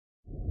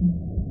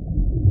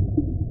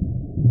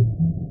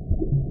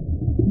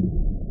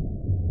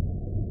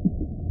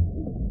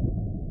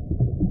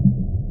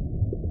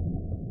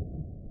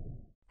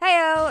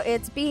Heyo,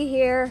 it's B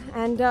here,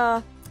 and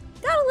got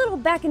a little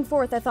back and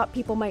forth I thought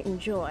people might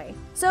enjoy.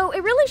 So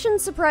it really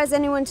shouldn't surprise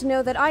anyone to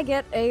know that I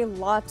get a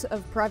lot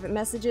of private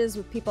messages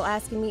with people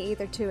asking me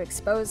either to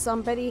expose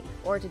somebody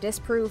or to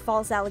disprove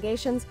false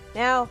allegations.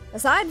 Now,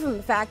 aside from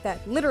the fact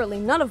that literally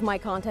none of my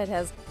content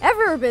has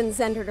ever been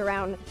centered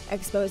around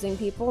exposing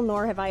people,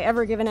 nor have I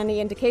ever given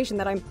any indication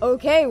that I'm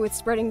okay with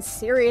spreading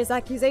serious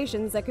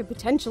accusations that could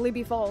potentially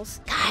be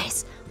false.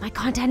 Guys, my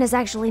content has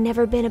actually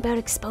never been about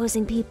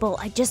exposing people.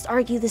 I just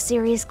argue the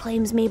serious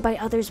claims made by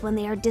others when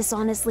they are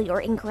dishonestly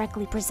or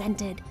incorrectly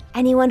presented.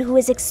 Anyone who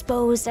is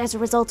exposed as a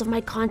result of my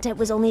content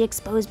was only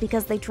exposed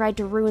because they tried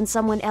to ruin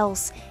someone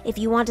else. If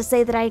you want to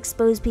say that I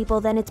expose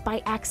people, then it's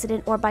by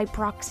accident or by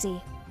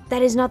proxy.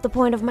 That is not the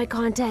point of my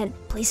content.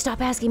 Please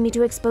stop asking me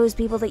to expose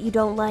people that you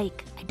don't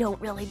like. I don't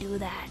really do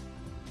that.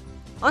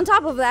 On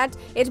top of that,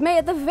 it may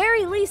at the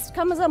very least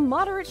come as a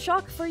moderate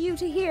shock for you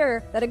to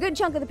hear that a good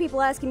chunk of the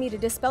people asking me to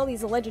dispel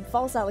these alleged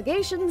false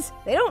allegations,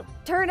 they don't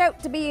turn out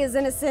to be as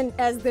innocent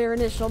as their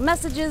initial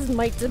messages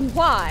might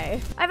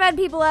imply. I've had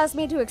people ask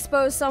me to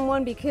expose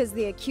someone because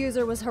the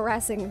accuser was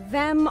harassing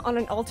them on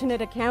an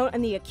alternate account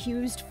and the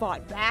accused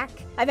fought back.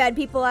 I've had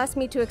people ask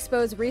me to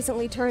expose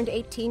recently turned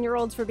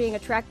 18-year-olds for being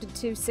attracted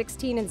to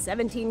 16 and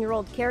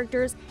 17-year-old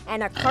characters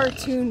and a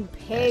cartoon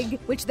pig,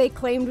 which they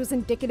claimed was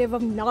indicative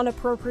of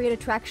non-appropriate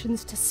attractions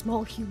to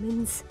small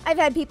humans. I've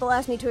had people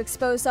ask me to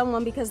expose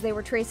someone because they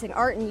were tracing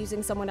art and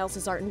using someone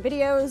else's art in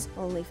videos,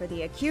 only for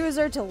the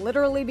accuser to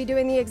literally be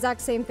doing the exact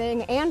same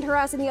thing and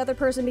harassing the other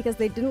person because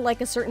they didn't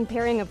like a certain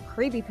pairing of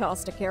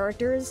creepypasta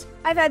characters.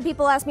 I've had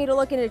people ask me to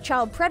look into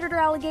child predator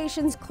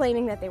allegations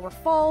claiming that they were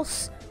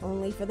false,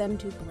 only for them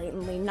to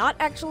blatantly not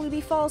actually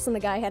be false, and the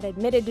guy had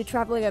admitted to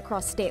traveling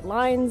across state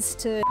lines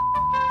to...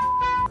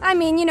 I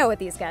mean, you know what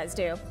these guys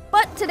do.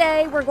 But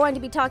today, we're going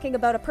to be talking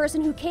about a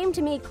person who came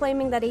to me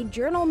claiming that a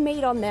journal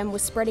made on them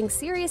was spreading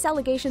serious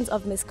allegations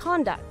of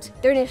misconduct.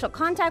 Their initial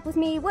contact with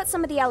me, what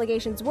some of the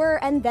allegations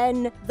were, and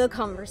then the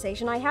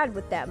conversation I had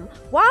with them.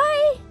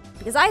 Why?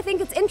 Because I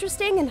think it's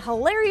interesting and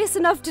hilarious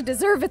enough to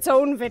deserve its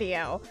own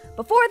video.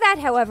 Before that,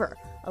 however,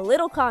 a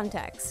little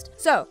context.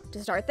 So,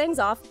 to start things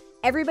off,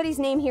 everybody's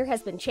name here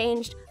has been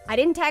changed. I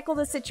didn't tackle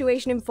the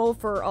situation in full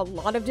for a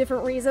lot of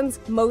different reasons,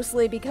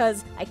 mostly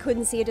because I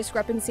couldn't see a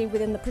discrepancy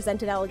within the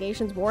presented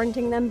allegations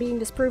warranting them being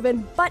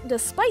disproven, but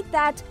despite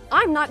that,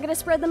 I'm not gonna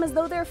spread them as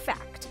though they're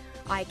fact.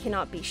 I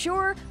cannot be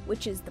sure,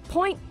 which is the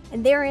point,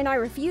 and therein I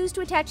refuse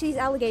to attach these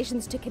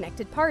allegations to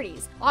connected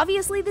parties.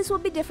 Obviously, this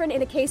would be different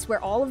in a case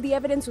where all of the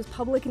evidence was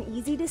public and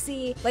easy to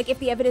see, like if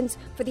the evidence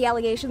for the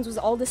allegations was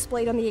all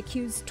displayed on the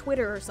accused's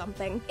Twitter or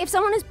something. If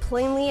someone is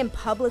plainly and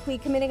publicly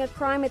committing a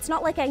crime, it's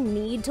not like I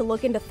need to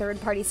look into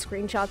third-party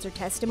screenshots or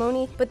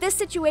testimony, but this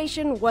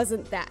situation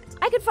wasn't that.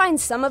 I could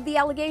find some of the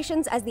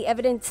allegations as the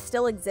evidence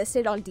still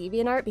existed on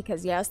DeviantArt,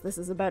 because yes, this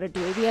is about a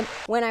deviant,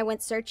 when I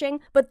went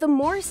searching, but the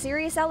more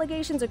serious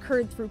allegations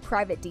occurred through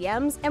private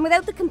DMs, and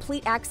without the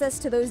complete access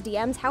to those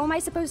DMs, how am I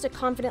supposed to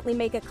confidently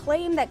make a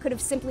claim that could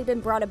have simply been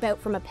brought about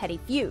from a petty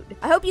feud?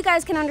 I hope you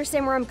guys can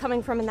understand where I'm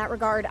coming from in that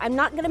regard. I'm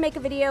not gonna make a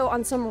video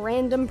on some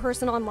random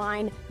person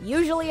online,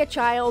 usually a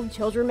child,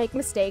 children make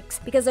mistakes,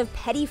 because of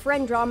petty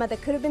friend drama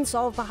that could have been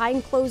solved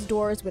behind closed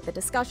doors with a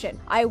discussion.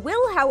 I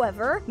will,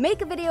 however,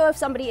 make a video if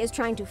somebody is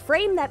trying to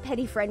frame that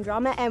petty friend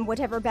drama and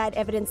whatever bad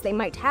evidence they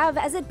might have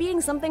as it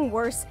being something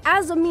worse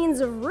as a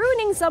means of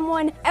ruining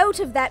someone out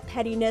of that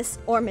pettiness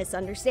or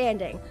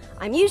misunderstanding.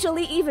 I'm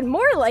usually even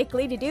more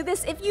likely to do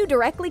this if you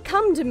directly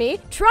come to me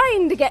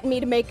trying to get me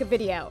to make a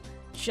video.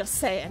 Just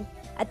saying.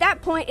 At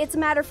that point, it's a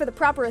matter for the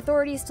proper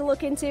authorities to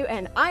look into,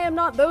 and I am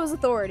not those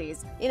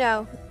authorities. You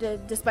know,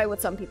 despite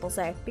what some people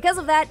say. Because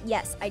of that,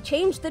 yes, I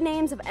changed the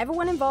names of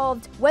everyone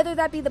involved, whether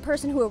that be the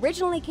person who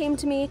originally came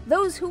to me,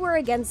 those who were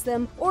against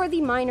them, or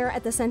the minor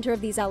at the center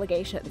of these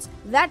allegations.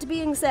 That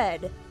being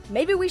said,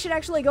 maybe we should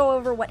actually go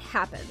over what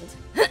happened.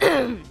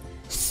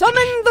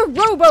 Summon the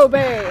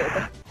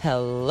Robo-Babe!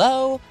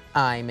 Hello,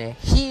 I'm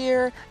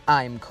here,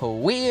 I'm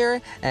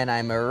queer, and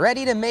I'm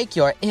ready to make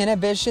your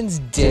inhibitions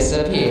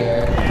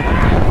disappear.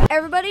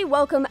 Everybody,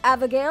 welcome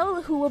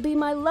Abigail, who will be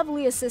my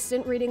lovely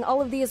assistant reading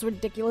all of these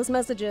ridiculous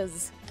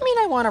messages. I mean,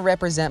 I want to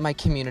represent my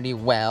community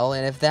well,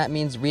 and if that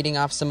means reading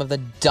off some of the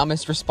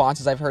dumbest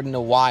responses I've heard in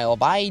a while,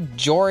 by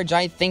George,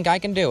 I think I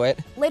can do it.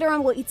 Later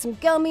on, we'll eat some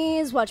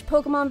gummies, watch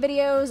Pokemon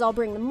videos, I'll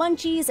bring the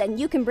munchies, and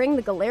you can bring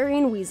the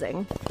Galarian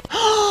wheezing.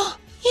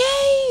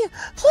 Yay!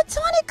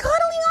 Platonic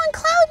cuddling on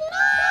cloud 9!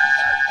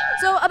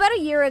 So, about a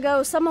year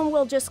ago, someone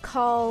we'll just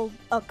call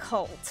a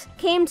cult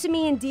came to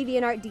me in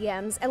DeviantArt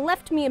DMs and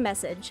left me a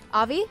message.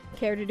 Avi,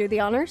 care to do the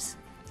honors?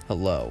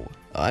 Hello.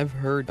 I've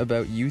heard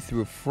about you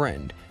through a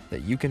friend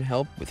that you can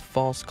help with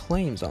false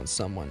claims on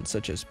someone,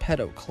 such as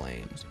pedo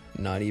claims.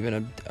 Not even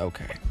a...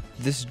 okay.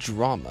 This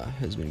drama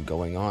has been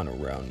going on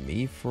around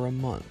me for a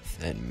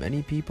month, and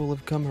many people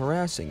have come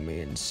harassing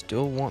me and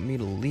still want me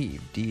to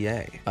leave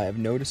DA. I have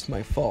noticed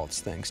my faults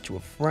thanks to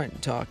a friend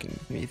talking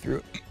me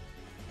through...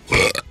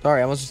 Sorry,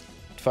 I almost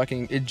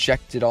fucking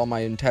ejected all my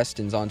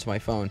intestines onto my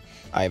phone.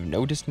 I have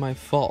noticed my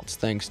faults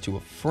thanks to a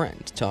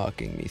friend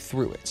talking me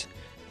through it.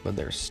 but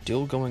they're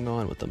still going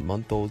on with the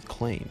month-old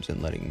claims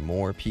and letting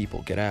more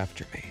people get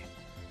after me.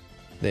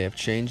 They have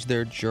changed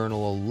their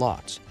journal a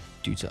lot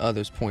due to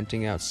others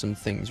pointing out some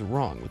things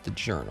wrong with the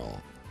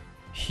journal.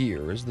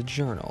 Here is the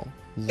journal.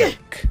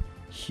 Link.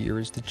 Here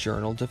is the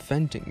journal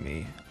defending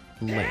me.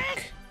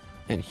 Link.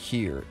 And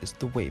here is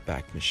the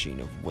Wayback Machine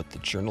of what the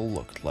journal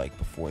looked like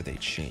before they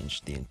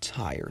changed the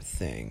entire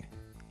thing.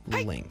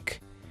 Link.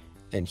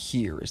 And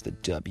here is the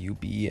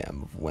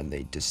WBM of when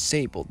they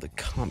disabled the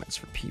comments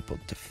for people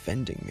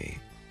defending me.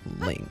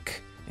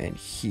 Link. And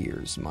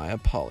here's my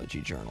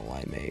apology journal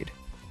I made.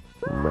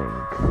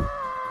 Link.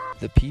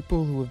 The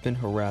people who have been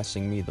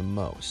harassing me the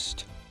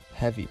most: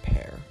 Heavy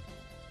Pear,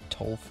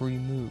 Toll-Free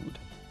Mood,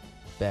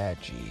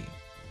 Badgie,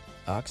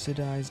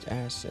 Oxidized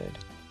Acid,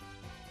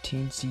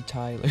 Teensy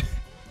Tyler.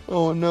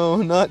 Oh no,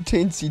 not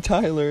Teensy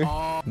Tyler.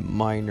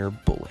 Minor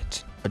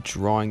Bullet, a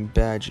drawing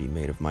Badgie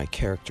made of my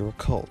character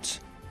Occult.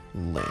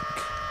 Link.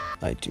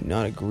 I do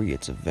not agree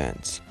it's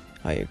events.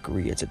 I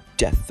agree it's a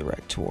death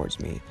threat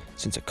towards me,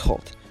 since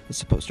Occult is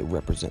supposed to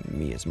represent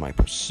me as my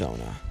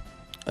persona.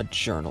 A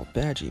journal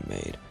Badgie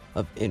made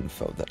of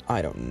info that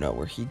I don't know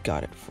where he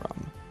got it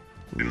from.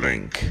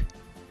 Link.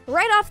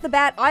 Right off the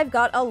bat, I've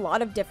got a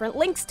lot of different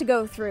links to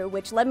go through,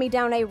 which led me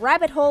down a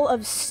rabbit hole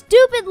of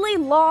stupidly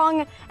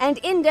long and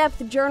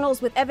in-depth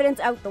journals with evidence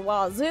out the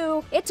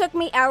wazoo. It took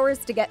me hours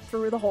to get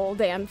through the whole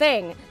damn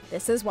thing.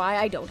 This is why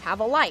I don't have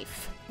a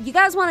life. You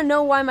guys want to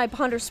know why my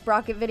Ponder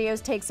Sprocket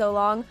videos take so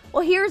long?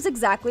 Well, here's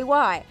exactly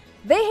why.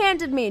 They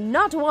handed me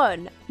not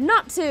one,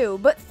 not two,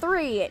 but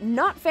three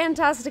not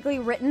fantastically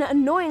written,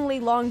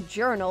 annoyingly long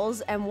journals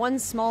and one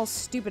small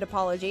stupid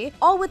apology,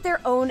 all with their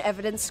own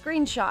evidence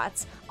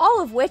screenshots, all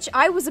of which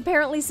I was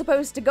apparently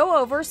supposed to go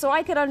over so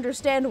I could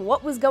understand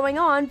what was going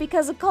on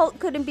because Occult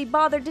couldn't be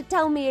bothered to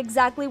tell me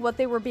exactly what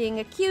they were being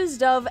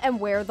accused of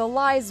and where the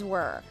lies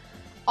were.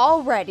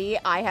 Already,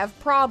 I have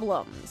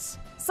problems.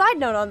 Side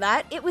note on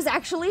that, it was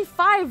actually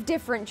 5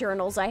 different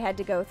journals I had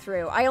to go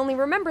through. I only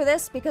remember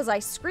this because I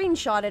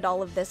screenshotted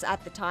all of this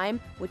at the time,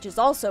 which is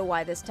also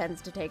why this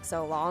tends to take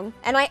so long.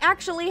 And I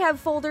actually have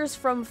folders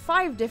from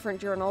 5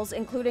 different journals,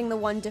 including the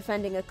one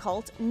defending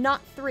Occult,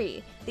 not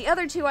 3. The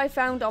other 2 I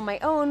found on my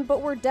own,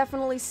 but were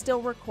definitely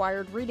still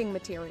required reading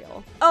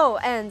material. Oh,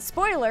 and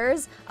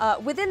spoilers,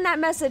 within that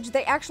message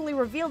they actually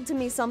revealed to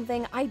me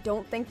something I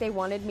don't think they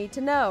wanted me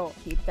to know.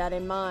 Keep that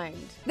in mind.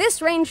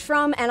 This ranged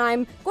from, and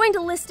I'm going to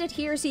list it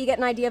here so you get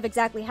an idea of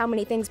exactly how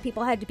many things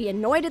people had to be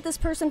annoyed at this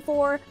person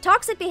for,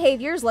 toxic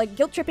behaviors like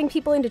guilt-tripping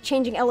people into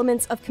changing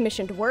elements of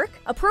commissioned work,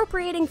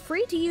 appropriating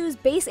free-to-use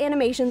base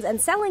animations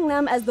and selling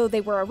them as though they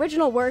were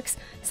original works,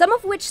 some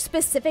of which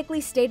specifically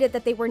stated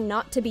that they were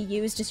not to be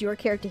used as your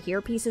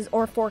character-here pieces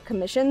or for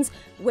commissions,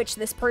 which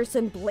this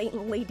person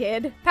blatantly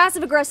did,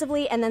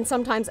 passive-aggressively and then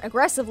sometimes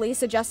aggressively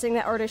suggesting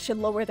that artists should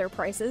lower their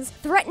prices,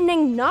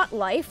 threatening not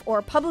life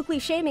or publicly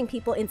shaming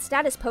people in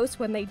status posts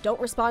when they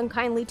don't respond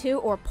kindly to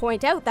or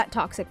point out that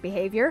toxic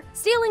behavior,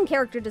 stealing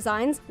character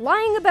designs,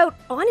 lying about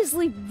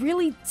honestly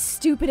really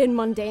stupid and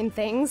mundane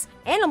things,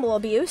 animal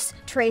abuse,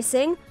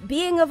 tracing,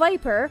 being a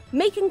viper,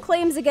 making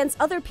claims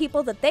against other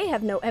people that they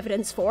have no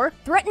evidence for,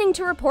 threatening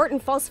to report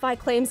and falsify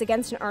claims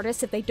against an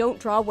artist if they don't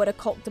draw what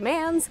Occult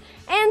demands,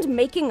 and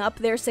making up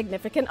their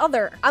significant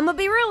other. I'ma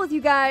be real with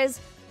you guys.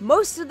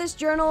 Most of this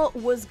journal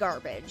was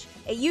garbage.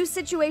 It used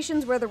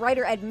situations where the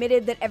writer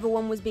admitted that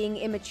everyone was being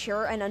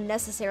immature and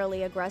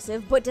unnecessarily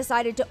aggressive, but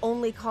decided to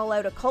only call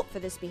out Occult for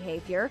this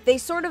behavior. They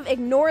sort of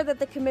ignore that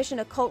the commission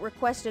Occult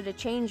requested a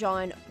change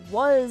on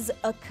was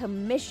a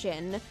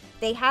commission.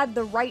 They had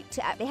the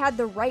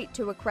right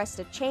to request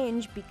a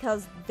change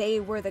because they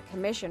were the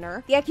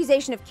commissioner. The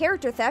accusation of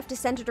character theft is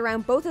centered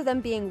around both of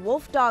them being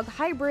wolf dog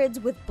hybrids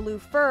with blue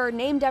fur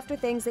named after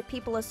things that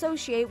people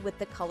associate with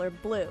the color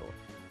blue.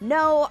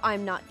 No,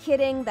 I'm not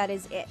kidding, that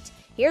is it.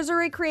 Here's a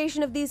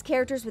recreation of these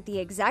characters with the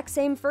exact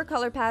same fur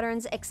color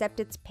patterns, except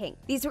it's pink.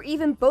 These were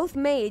even both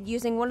made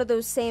using one of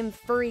those same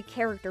furry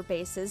character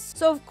bases,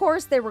 so of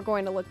course they were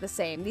going to look the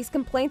same. These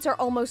complaints are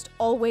almost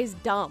always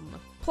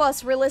dumb.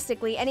 Plus,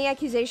 realistically, any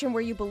accusation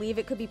where you believe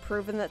it could be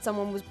proven that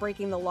someone was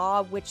breaking the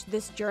law, which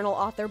this journal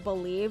author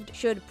believed,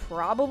 should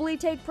probably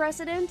take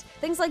precedent.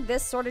 Things like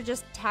this sort of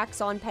just tax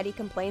on petty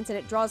complaints and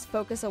it draws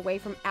focus away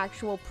from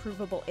actual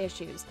provable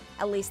issues.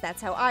 At least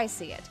that's how I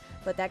see it.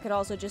 But that could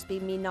also just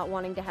be me not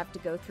wanting to have to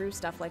go through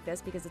stuff like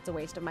this because it's a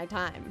waste of my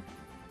time.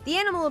 The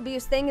animal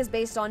abuse thing is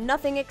based on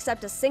nothing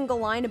except a single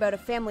line about a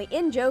family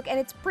in-joke, and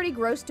it's pretty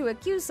gross to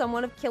accuse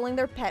someone of killing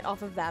their pet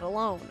off of that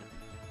alone.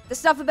 The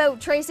stuff about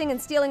tracing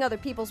and stealing other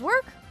people's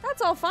work?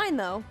 That's all fine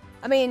though.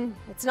 I mean,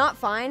 it's not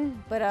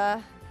fine,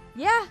 but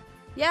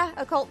yeah,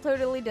 Occult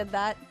totally did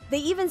that. They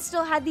even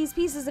still had these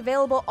pieces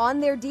available on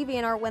their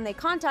DeviantArt when they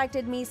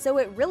contacted me, so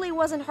it really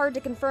wasn't hard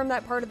to confirm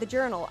that part of the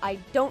journal. I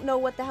don't know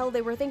what the hell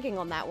they were thinking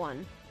on that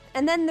one.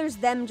 And then there's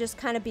them just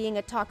kind of being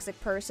a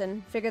toxic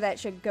person. Figure that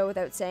should go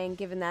without saying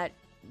given that,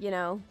 you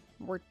know,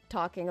 we're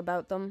talking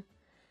about them.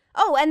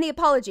 Oh, and the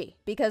apology,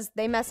 because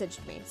they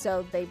messaged me,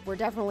 so they were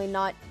definitely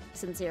not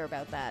sincere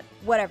about that.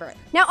 Whatever.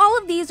 Now, all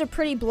of these are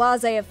pretty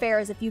blasé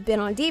affairs if you've been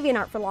on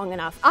DeviantArt for long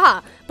enough.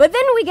 But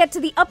then we get to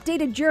the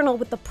updated journal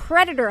with the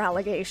predator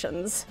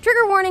allegations.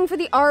 Trigger warning for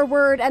the R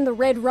word and the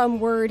red rum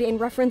word in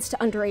reference to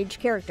underage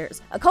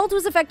characters. A cult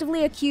was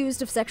effectively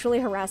accused of sexually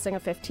harassing a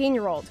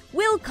 15-year-old.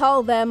 We'll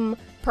call them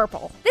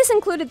Purple. This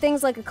included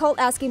things like a cult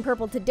asking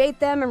Purple to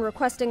date them and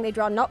requesting they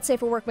draw not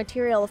safe for work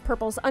material of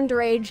Purple's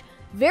underage,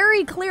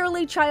 very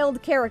clearly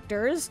child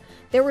characters.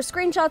 There were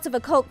screenshots of a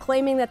cult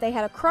claiming that they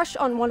had a crush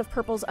on one of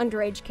Purple's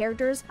underage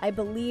characters. I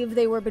believe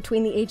they were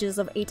between the ages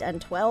of 8 and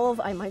 12.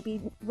 I might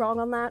be wrong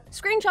on that.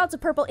 Screenshots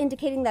of Purple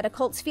indicating that a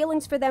cult's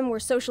feelings for them were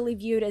socially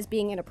viewed as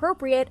being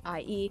inappropriate,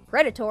 i.e.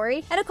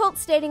 predatory, and a cult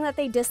stating that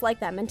they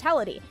disliked that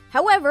mentality.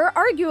 However,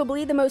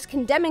 arguably the most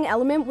condemning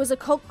element was a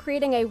cult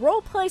creating a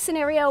roleplay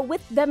scenario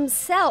with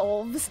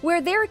themselves, where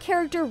their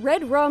character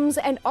red rums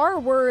and R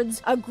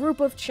words a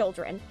group of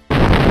children.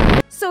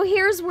 So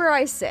here's where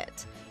I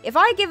sit. If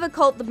I give a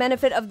cult the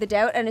benefit of the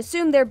doubt and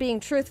assume they're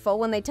being truthful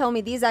when they tell me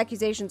these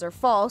accusations are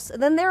false,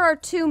 then there are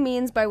two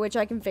means by which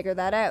I can figure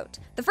that out.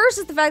 The first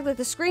is the fact that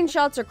the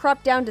screenshots are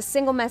cropped down to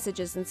single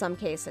messages in some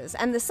cases,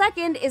 and the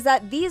second is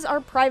that these are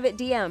private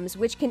DMs,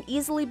 which can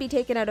easily be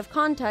taken out of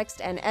context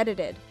and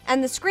edited.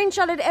 And the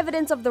screenshotted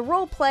evidence of the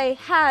roleplay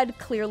had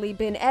clearly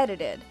been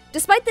edited.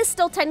 Despite this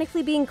still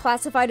technically being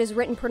classified as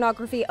written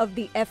pornography of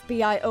the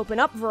FBI open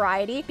up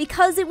variety,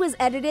 because it was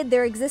edited,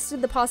 there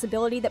existed the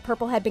possibility that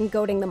Purple had been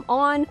goading them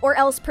on, or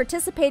else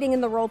participating in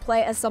the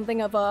roleplay as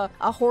something of a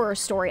horror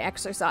story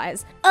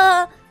exercise.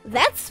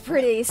 That's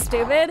pretty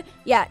stupid.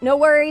 Yeah, no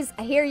worries,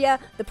 I hear ya.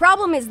 The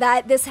problem is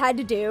that this had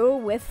to do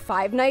with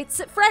Five Nights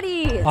at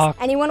Freddy's.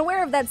 Anyone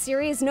aware of that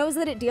series knows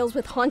that it deals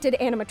with haunted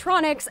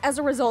animatronics as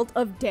a result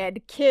of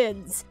dead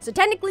kids. So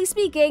technically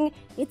speaking,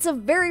 it's a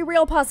very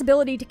real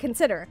possibility to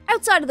consider.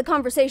 Outside of the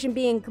conversation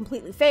being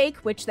completely fake,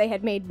 which they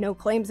had made no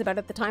claims about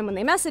at the time when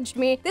they messaged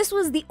me, this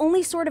was the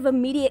only sort of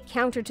immediate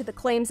counter to the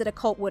claims that a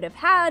cult would have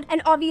had,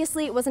 and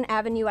obviously it was an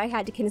avenue I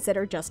had to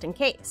consider just in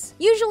case.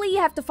 Usually you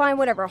have to find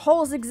whatever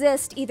holes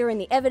exist, either in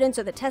the evidence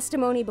or the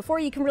testimony, before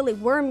you can really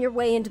worm your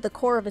way into the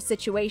core of a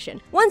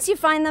situation. Once you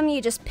find them,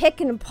 you just pick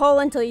and pull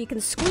until you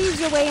can squeeze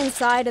your way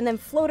inside and then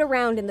float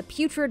around in the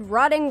putrid,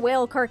 rotting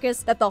whale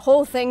carcass that the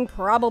whole thing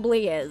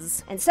probably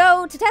is. And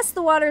so, to test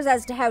the waters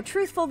as to how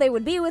truthful they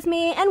would be with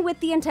me, and with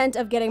the intent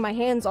of getting my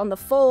hands on the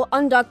full,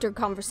 undoctored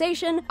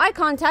conversation, I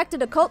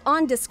contacted a cult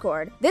on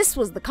Discord. This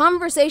was the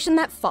conversation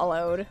that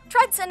followed.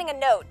 Tried sending a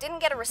note, didn't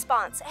get a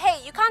response.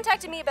 Hey, you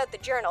contacted me about the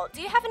journal.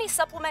 Do you have any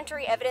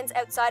supplementary evidence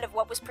outside of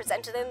what was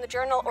presented in the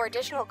journal, or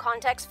additional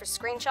context for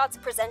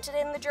screenshots presented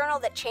in the journal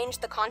that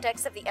changed the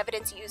context of the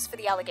evidence used for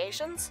the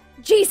allegations?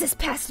 Jesus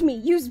past me,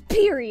 use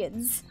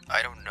periods!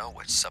 I don't know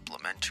what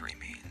supplementary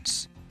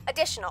means.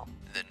 Additional.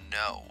 Then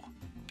no,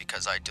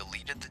 because I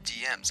deleted the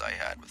DMs I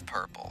had with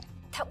Purple.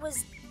 That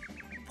was...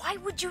 Why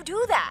would you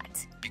do that?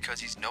 Because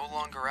he's no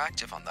longer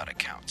active on that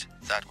account.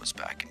 That was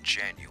back in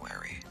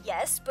January.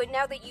 Yes, but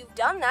now that you've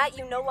done that,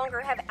 you no longer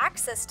have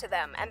access to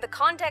them, and the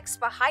context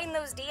behind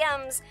those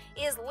DMs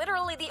is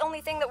literally the only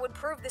thing that would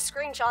prove the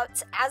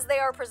screenshots, as they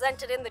are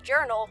presented in the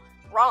journal,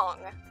 wrong.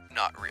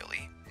 Not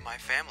really. My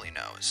family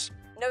knows.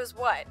 Knows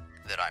what?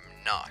 That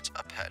I'm not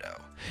a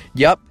pedo.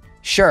 Yup,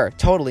 sure,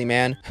 totally,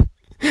 man.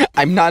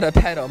 I'm not a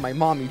pedo, my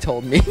mommy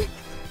told me.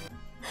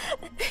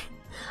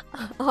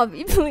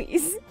 Avi,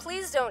 please.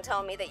 Please don't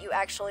tell me that you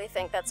actually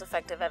think that's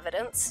effective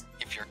evidence.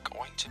 If you're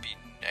going to be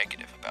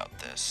negative about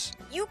this...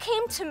 You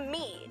came to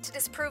me to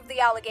disprove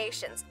the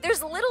allegations.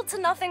 There's little to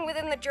nothing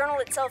within the journal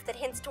itself that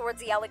hints towards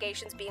the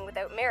allegations being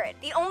without merit.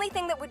 The only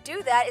thing that would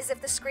do that is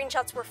if the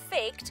screenshots were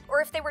faked,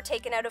 or if they were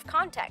taken out of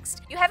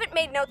context. You haven't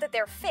made note that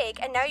they're fake,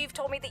 and now you've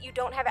told me that you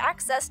don't have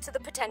access to the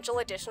potential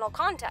additional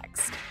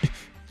context.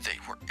 They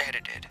were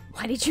edited.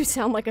 Why did you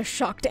sound like a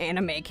shocked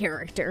anime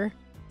character?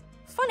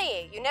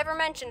 Funny, you never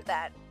mentioned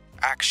that.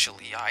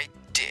 Actually, I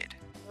did.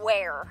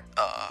 Where?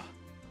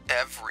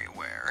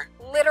 Everywhere.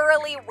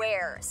 Literally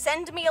where?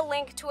 Send me a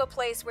link to a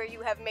place where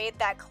you have made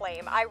that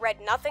claim. I read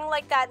nothing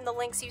like that in the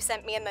links you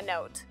sent me in the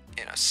note.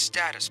 In a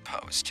status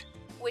post.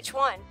 Which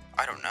one?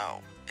 I don't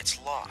know.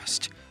 It's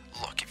lost.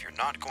 Look, if you're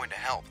not going to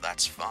help,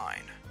 that's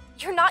fine.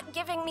 You're not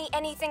giving me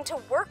anything to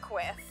work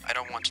with. I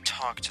don't want to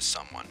talk to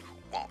someone who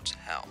won't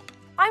help.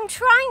 I'm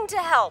trying to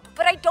help,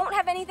 but I don't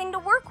have anything to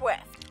work with.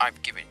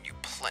 I've given you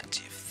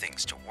plenty of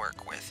things to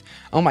work with.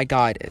 Oh my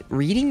god,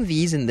 reading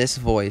these in this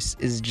voice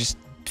is just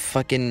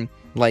fucking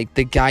like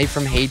the guy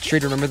from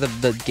Hatred. Remember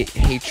the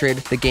Hatred,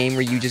 the game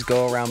where you just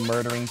go around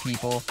murdering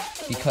people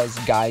because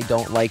guy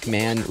don't like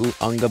man,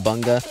 unga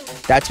bunga?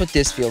 That's what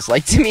this feels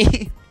like to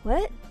me.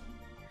 What?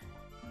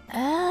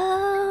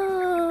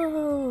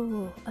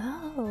 Oh.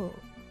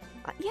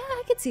 Yeah,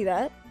 I could see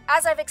that.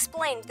 As I've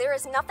explained, there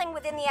is nothing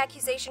within the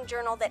accusation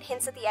journal that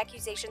hints that the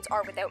accusations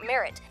are without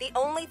merit. The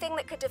only thing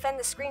that could defend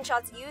the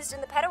screenshots used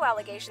in the pedo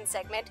allegation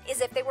segment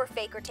is if they were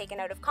fake or taken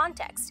out of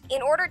context.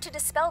 In order to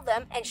dispel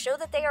them and show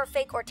that they are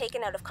fake or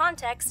taken out of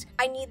context,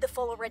 I need the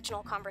full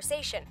original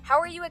conversation. How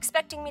are you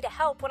expecting me to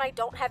help when I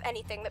don't have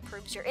anything that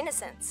proves your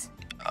innocence?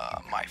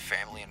 My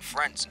family and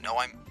friends know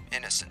I'm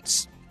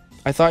Innocence.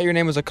 I thought your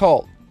name was a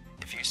cult.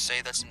 If you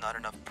say that's not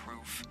enough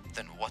proof,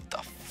 then what the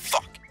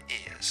fuck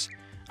is?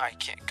 I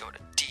can't go to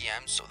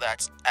DM, so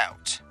that's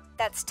out.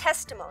 That's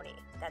testimony.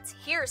 That's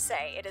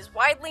hearsay. It is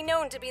widely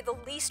known to be the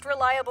least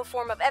reliable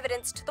form of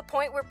evidence to the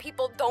point where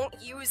people don't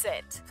use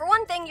it. For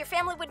one thing, your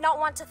family would not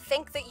want to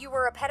think that you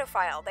were a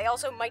pedophile. They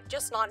also might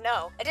just not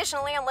know.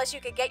 Additionally, unless you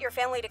could get your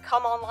family to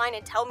come online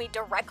and tell me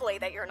directly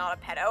that you're not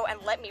a pedo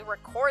and let me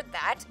record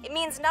that, it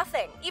means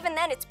nothing. Even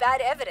then, it's bad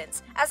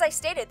evidence. As I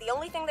stated, the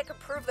only thing that could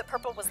prove that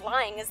Purple was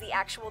lying is the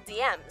actual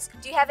DMs.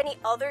 Do you have any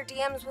other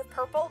DMs with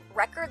Purple?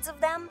 Records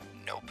of them?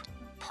 Nope.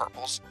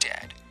 Purple's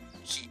dead.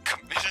 He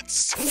committed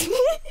suicide.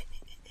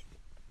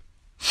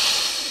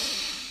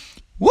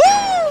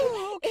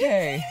 Woo!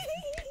 Okay.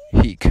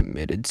 He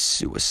committed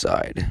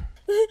suicide.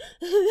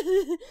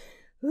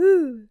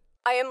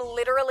 I am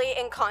literally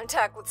in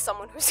contact with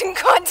someone who's in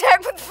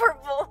contact with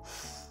Purple.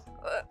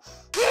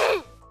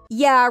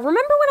 Yeah, remember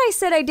when I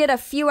said I did a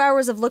few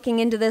hours of looking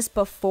into this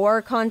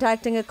before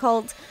contacting a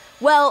cult?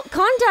 Well,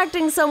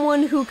 contacting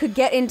someone who could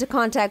get into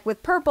contact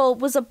with Purple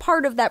was a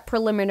part of that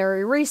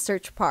preliminary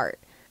research part.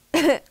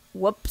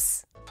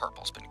 Whoops.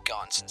 Purple's been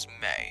gone since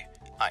May.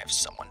 I have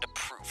someone to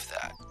prove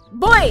that.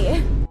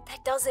 Boy!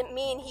 That doesn't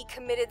mean he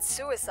committed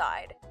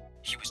suicide.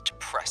 He was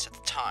depressed at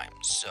the time,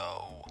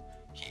 so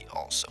he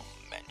also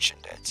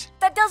mentioned it.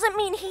 That doesn't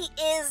mean he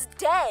is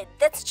dead.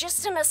 That's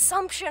just an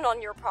assumption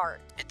on your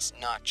part. It's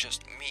not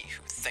just me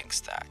who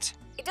thinks that.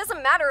 It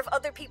doesn't matter if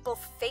other people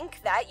think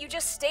that, you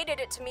just stated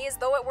it to me as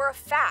though it were a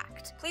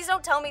fact. Please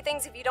don't tell me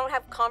things if you don't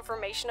have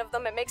confirmation of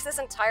them. It makes this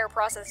entire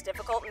process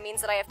difficult and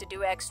means that I have to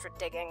do extra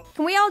digging.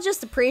 Can we all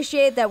just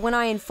appreciate that when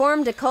I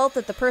informed a cult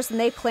that the person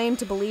they claim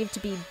to believe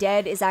to be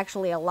dead is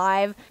actually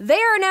alive,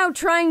 they are now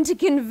trying to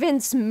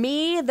convince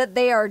me that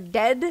they are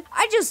dead?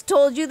 I just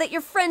told you that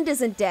your friend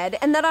isn't dead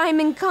and that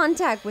I'm in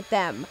contact with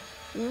them.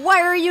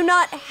 Why are you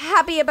not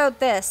happy about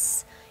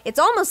this? It's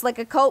almost like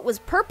a cult was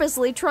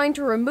purposely trying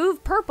to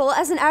remove Purple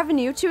as an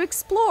avenue to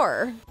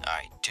explore.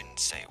 I didn't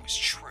say it was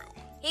true.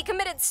 He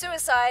committed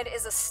suicide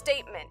is a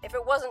statement. If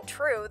it wasn't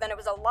true, then it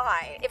was a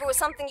lie. If it was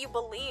something you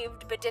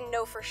believed but didn't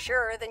know for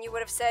sure, then you would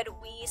have said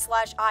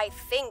I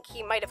think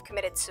he might have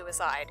committed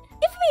suicide.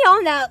 If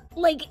beyond that,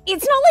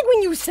 it's not like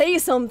when you say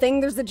something,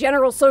 there's the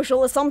general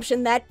social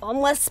assumption that,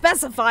 unless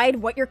specified,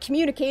 what you're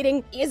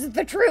communicating is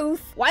the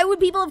truth. Why would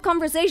people have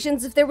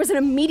conversations if there was an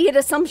immediate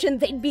assumption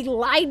they'd be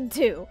lied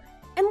to?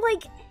 And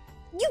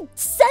you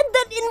said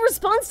that in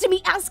response to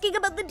me asking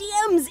about the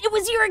DMs. It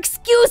was your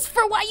excuse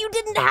for why you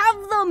didn't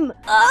have them.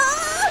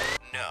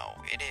 No,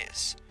 it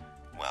is.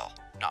 Well,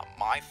 not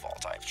my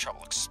fault. I have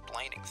trouble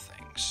explaining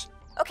things.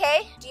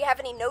 Okay, do you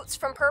have any notes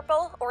from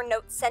Purple, or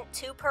notes sent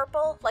to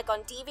Purple, like on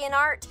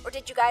DeviantArt? Or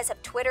did you guys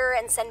have Twitter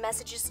and send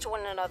messages to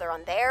one another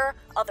on there?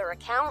 Other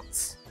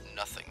accounts?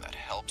 Nothing that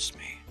helps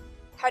me.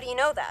 How do you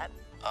know that?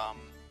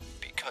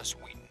 Because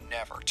we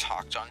never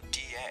talked on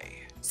DA.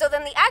 So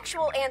then the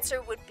actual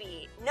answer would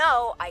be,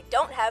 no, I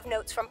don't have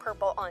notes from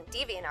Purple on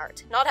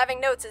DeviantArt. Not having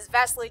notes is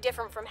vastly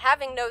different from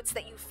having notes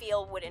that you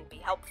feel wouldn't be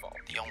helpful.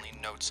 The only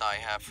notes I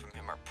have from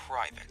him are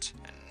private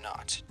and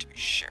not to be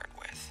shared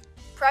with.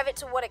 Private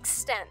to what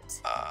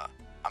extent?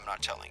 I'm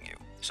not telling you.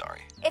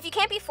 Sorry. If you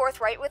can't be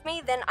forthright with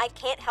me, then I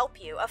can't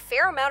help you. A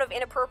fair amount of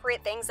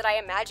inappropriate things that I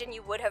imagine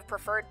you would have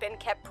preferred been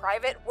kept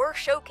private were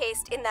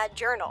showcased in that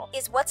journal.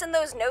 Is what's in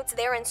those notes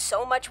there and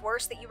so much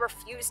worse that you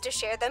refuse to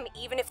share them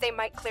even if they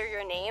might clear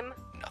your name?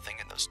 Nothing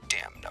in those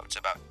damn notes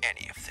about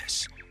any of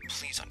this.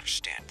 Please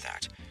understand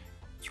that.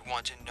 You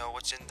want to know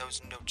what's in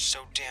those notes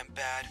so damn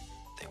bad?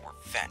 They were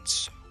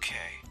vents,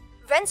 okay?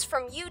 Vents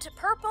from you to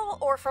Purple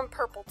or from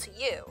Purple to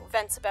you?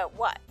 Vents about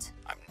what?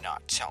 I'm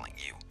not telling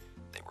you.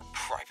 They were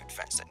private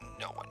vents that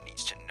no one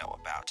needs to know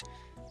about.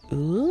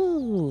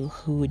 Ooh,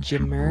 who would you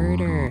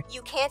murder?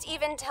 You can't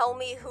even tell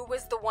me who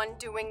was the one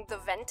doing the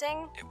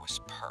venting? It was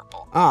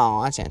Purple.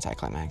 Oh, that's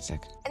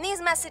anticlimactic. And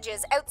these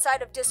messages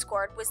outside of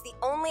Discord was the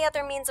only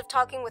other means of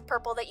talking with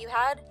Purple that you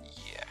had?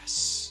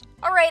 Yes.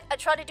 Alright, I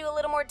try to do a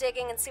little more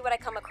digging and see what I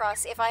come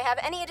across. If I have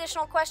any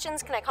additional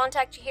questions, can I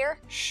contact you here?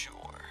 Sure.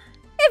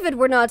 If it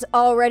were not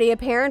already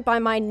apparent by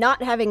my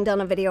not having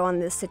done a video on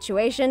this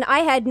situation, I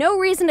had no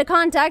reason to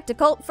contact a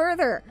cult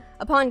further.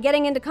 Upon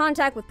getting into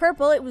contact with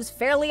Purple, it was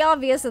fairly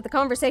obvious that the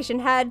conversation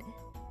had,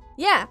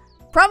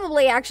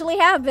 probably actually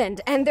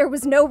happened, and there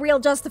was no real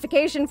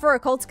justification for a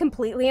cult's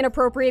completely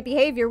inappropriate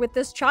behavior with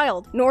this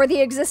child, nor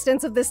the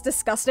existence of this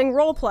disgusting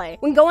roleplay.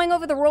 When going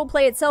over the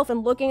roleplay itself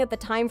and looking at the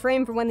time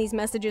frame for when these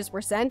messages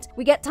were sent,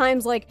 we get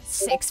times like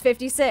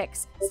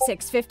 6:56,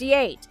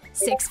 6:58,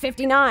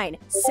 6:59,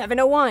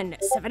 7:01,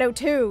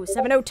 7:02,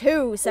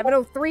 7:02,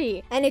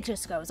 7:03, and it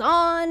just goes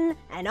on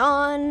and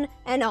on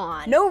and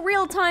on. No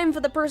real time for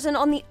the person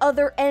on the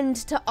other end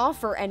to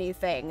offer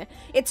anything.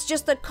 It's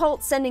just the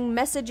cult sending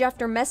message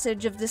after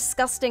message of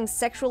disgusting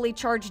sexually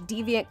charged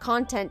deviant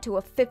content to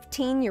a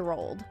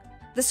 15-year-old.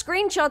 The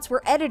screenshots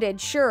were edited,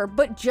 sure,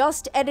 but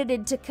just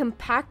edited to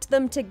compact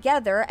them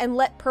together and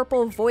let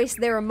Purple voice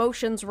their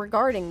emotions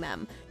regarding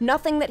them.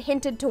 Nothing that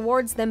hinted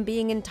towards them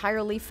being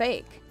entirely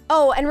fake.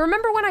 Oh, and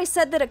remember when I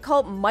said that a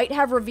cult might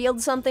have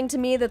revealed something to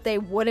me that they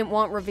wouldn't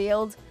want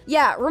revealed?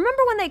 Yeah,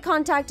 remember when they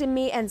contacted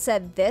me and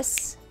said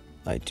this?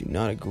 I do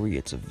not agree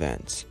it's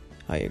events.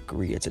 I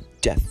agree it's a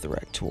death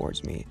threat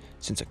towards me,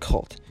 since a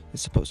cult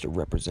is supposed to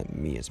represent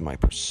me as my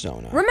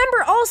persona.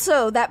 Remember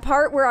also that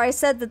part where I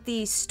said that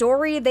the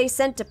story they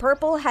sent to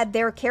Purple had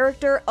their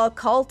character, a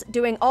cult,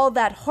 doing all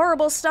that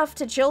horrible stuff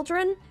to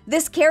children?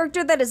 This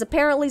character that is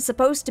apparently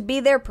supposed to be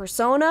their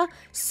persona,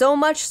 so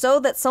much so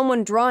that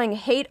someone drawing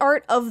hate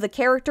art of the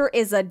character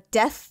is a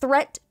death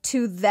threat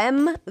to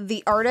them,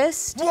 the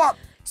artist? What?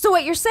 So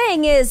what you're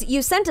saying is,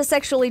 you sent a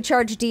sexually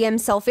charged DM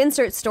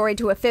self-insert story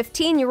to a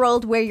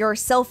 15-year-old where your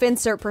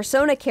self-insert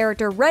persona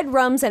character read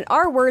rums and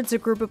R-words a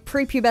group of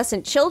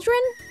prepubescent children?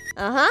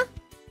 Uh-huh.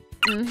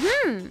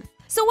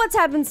 So what's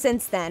happened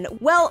since then?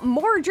 Well,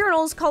 more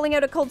journals calling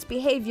out a cult's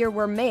behavior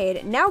were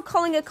made, now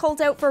calling a cult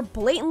out for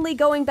blatantly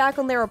going back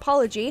on their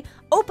apology,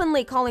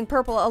 openly calling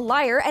Purple a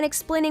liar, and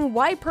explaining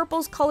why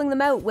Purple's calling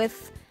them out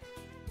with...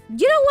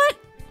 You know what?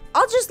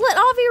 I'll just let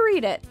Avi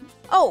read it.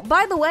 Oh,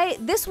 by the way,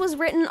 this was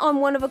written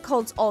on one of a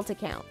cult's alt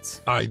accounts.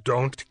 I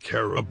don't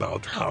care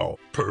about how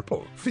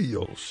Purple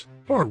feels,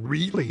 or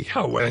really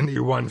how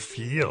anyone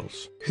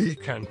feels. He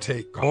can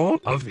take all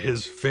of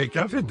his fake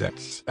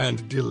evidence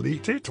and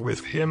delete it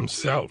with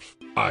himself.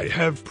 I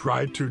have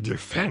tried to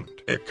defend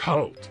a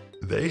cult.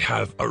 They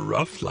have a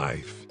rough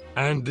life.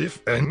 And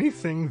if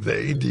anything,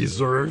 they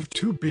deserve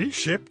to be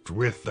shipped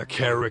with the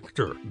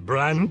character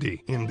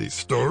Brandy in the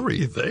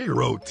story they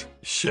wrote.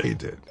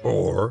 Shaded,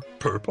 or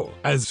Purple,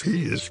 as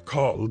he is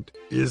called,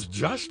 is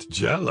just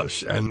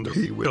jealous and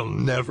he will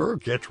never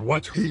get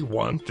what he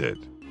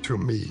wanted. To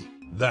me,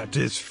 that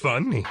is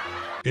funny.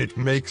 It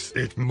makes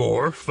it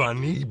more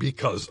funny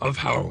because of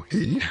how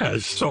he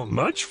has so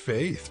much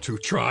faith to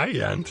try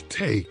and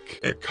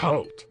take a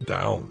cult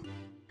down.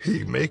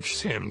 He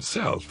makes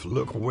himself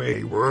look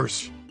way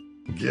worse.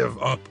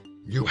 Give up.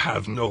 You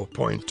have no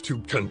point to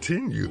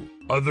continue.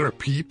 Other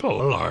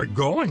people are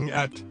going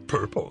at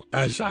Purple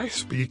as I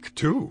speak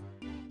too.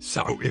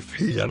 So if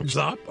he ends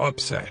up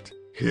upset,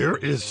 here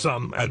is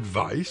some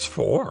advice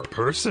for a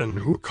person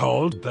who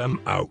called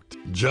them out.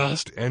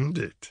 Just end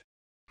it.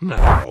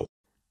 Now.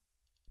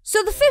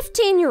 So the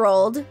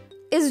 15-year-old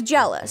is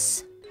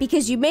jealous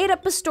because you made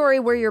up a story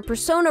where your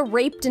persona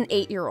raped an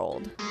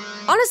 8-year-old.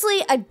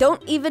 Honestly, I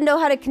don't even know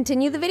how to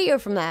continue the video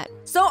from that.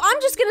 So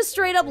I'm just gonna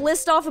straight up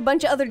list off a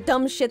bunch of other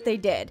dumb shit they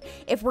did.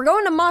 If we're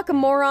going to mock a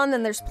moron,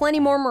 then there's plenty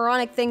more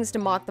moronic things to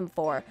mock them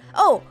for.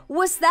 Oh,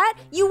 what's that?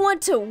 You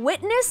want to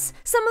witness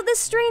some of this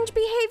strange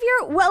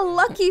behavior? Well,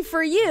 lucky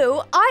for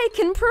you, I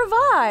can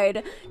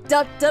provide.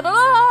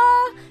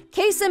 Da-da-da-da!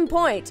 Case in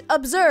point,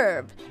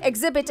 observe.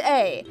 Exhibit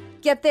A.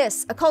 Get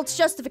this, a cult's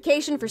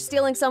justification for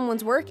stealing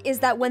someone's work is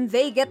that when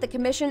they get the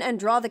commission and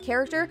draw the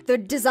character, the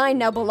design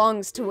now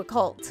belongs to a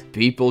cult.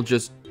 People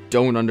just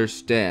don't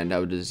understand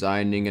how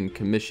designing and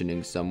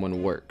commissioning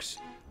someone works.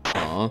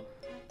 Huh?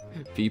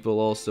 People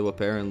also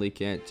apparently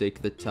can't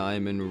take the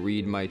time and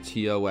read my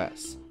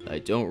TOS. I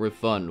don't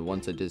refund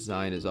once a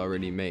design is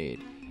already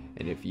made.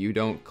 And if you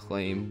don't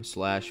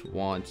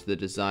claim/want the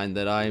design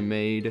that I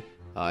made,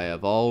 I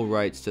have all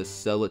rights to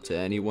sell it to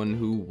anyone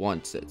who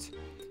wants it.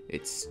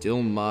 It's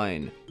still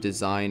mine,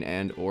 design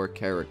and or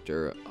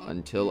character,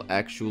 until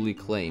actually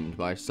claimed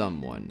by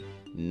someone.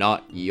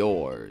 Not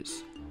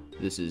yours.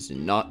 This is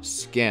not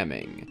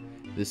scamming.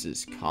 This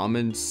is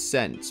common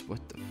sense.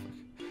 What the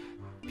fuck?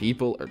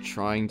 People are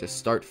trying to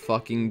start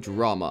fucking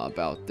drama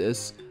about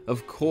this.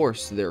 Of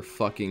course they're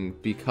fucking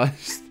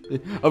because...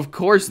 of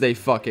course they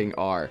fucking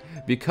are.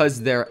 Because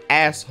they're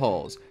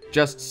assholes.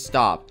 Just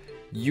stop.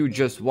 You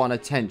just want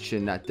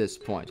attention at this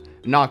point.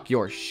 Knock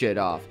your shit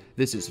off.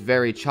 This is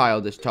very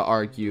childish to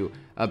argue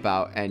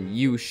about, and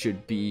you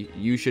should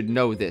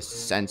know this,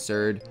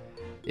 censored.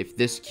 If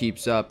this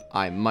keeps up,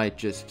 I might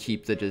just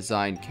keep the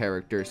design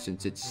character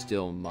since it's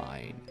still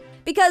mine.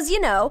 Because, you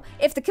know,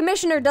 if the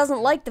commissioner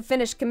doesn't like the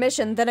finished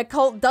commission, then a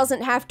cult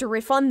doesn't have to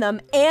refund them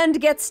and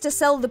gets to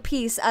sell the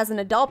piece as an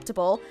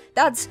adoptable.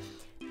 That's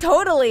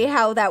totally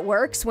how that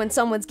works when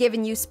someone's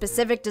given you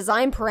specific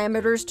design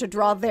parameters to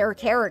draw their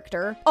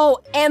character. Oh,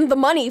 and the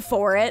money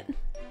for it.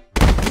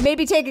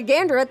 Maybe take a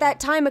gander at that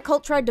time a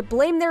cult tried to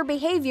blame their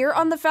behavior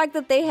on the fact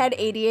that they had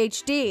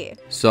ADHD.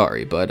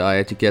 Sorry, but I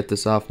had to get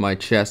this off my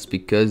chest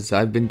because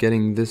I've been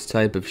getting this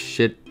type of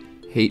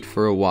hate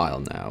for a while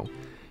now.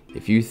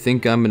 If you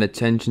think I'm an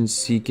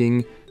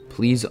attention-seeking,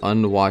 please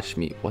unwatch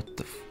me. What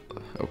the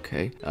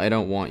okay, I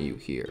don't want you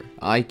here.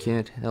 I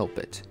can't help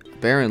it.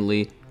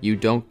 Apparently, you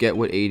don't get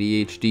what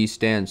ADHD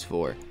stands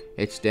for.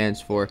 It stands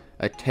for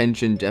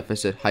Attention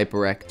Deficit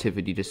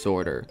Hyperactivity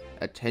Disorder.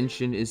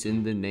 Attention is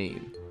in the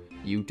name.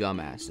 You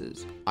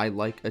dumbasses. I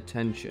like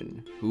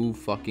attention. Who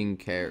fucking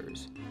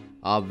cares?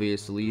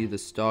 Obviously, the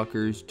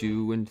stalkers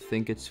do and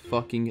think it's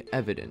fucking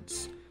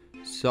evidence.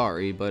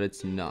 Sorry, but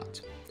it's not.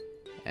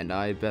 And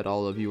I bet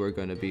all of you are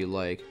gonna be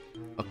like,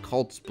 a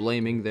cult's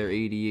blaming their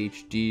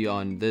ADHD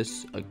on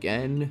this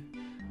again?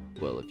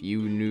 Well, if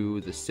you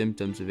knew the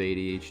symptoms of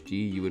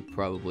ADHD, you would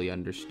probably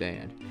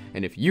understand.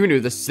 And if you knew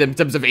the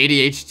symptoms of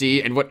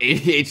ADHD and what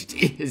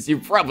ADHD is, you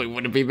probably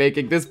wouldn't be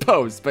making this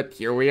post, but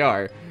here we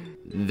are.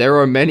 There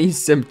are many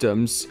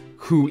symptoms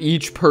who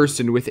each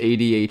person with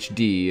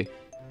ADHD,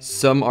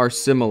 some are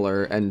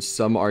similar and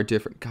some are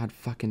different. God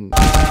fucking...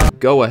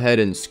 Go ahead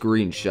and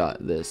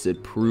screenshot this.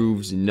 It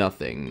proves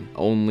nothing.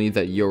 Only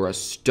that you're a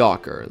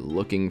stalker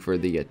looking for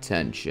the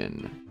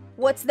attention.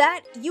 What's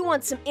that? You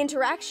want some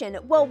interaction?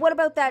 Well, what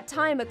about that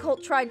time a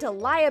cult tried to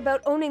lie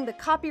about owning the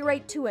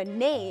copyright to a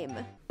name?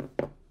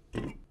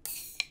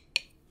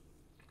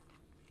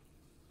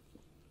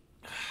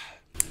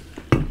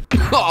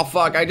 Oh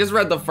fuck, I just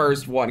read the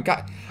first one.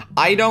 God,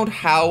 I don't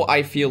how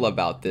I feel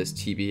about this,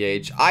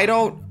 TBH. I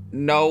don't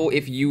know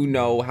if you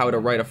know how to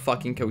write a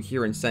fucking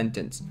coherent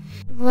sentence.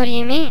 What do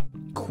you mean?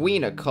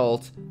 Queen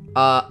Occult,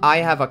 I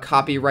have a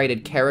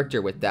copyrighted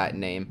character with that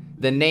name.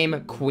 The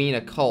name Queen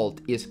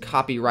Occult is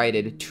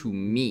copyrighted to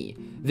me.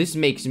 This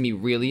makes me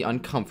really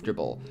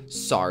uncomfortable.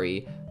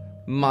 Sorry.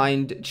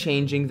 Mind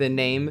changing the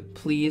name,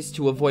 please,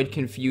 to avoid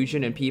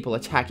confusion and people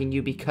attacking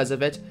you because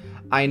of it?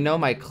 I know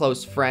my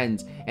close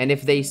friends, and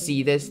if they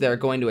see this, they're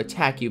going to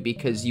attack you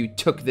because you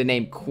took the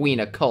name Queen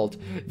Occult.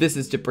 This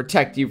is to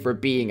protect you from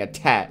being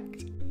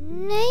attacked.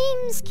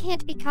 Names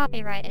can't be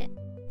copyrighted.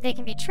 They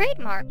can be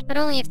trademarked, but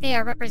only if they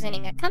are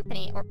representing a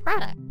company or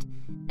product.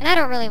 And I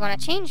don't really want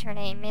to change her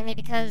name, mainly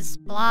because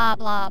blah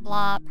blah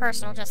blah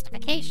personal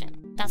justification.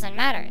 Doesn't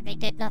matter, they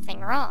did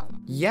nothing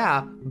wrong.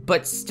 Yeah,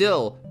 but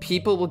still,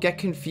 people will get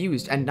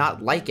confused and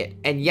not like it.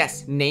 And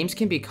yes, names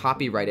can be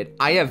copyrighted.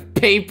 I have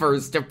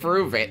papers to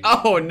prove it.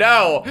 Oh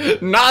no,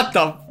 not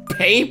the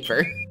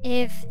paper.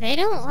 If they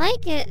don't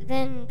like it,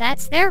 then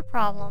that's their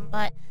problem,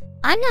 but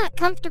I'm not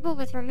comfortable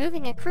with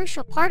removing a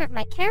crucial part of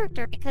my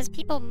character because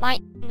people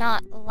might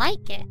not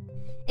like it.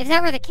 If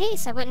that were the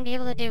case, I wouldn't be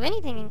able to do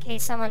anything in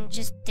case someone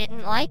just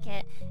didn't like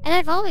it. And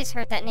I've always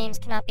heard that names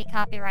cannot be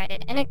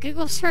copyrighted, and a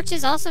Google search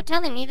is also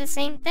telling me the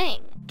same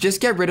thing.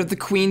 Just get rid of the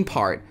queen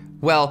part.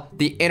 Well,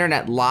 the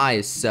internet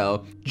lies,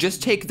 so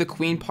just take the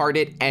queen part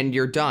and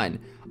you're done.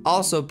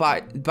 Also,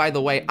 by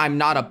the way, I'm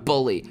not a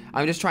bully.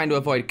 I'm just trying to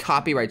avoid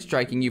copyright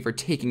striking you for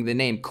taking the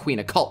name Queen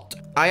Occult.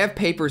 I have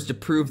papers to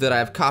prove that I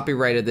have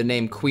copyrighted the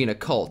name Queen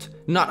Occult,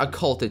 not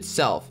Occult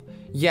itself.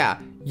 Yeah,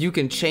 you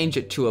can change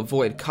it to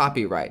avoid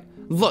copyright.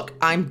 Look,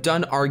 I'm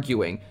done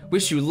arguing.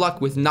 Wish you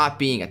luck with not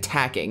being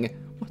attacking.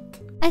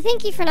 I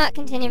thank you for not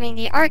continuing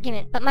the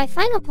argument, but my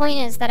final point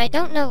is that I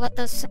don't know what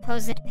those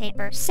supposed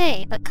papers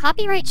say, but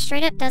copyright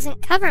straight up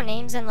doesn't cover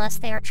names unless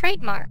they are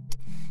trademarked.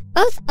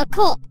 Both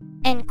Occult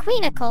and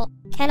Queen Occult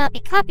cannot be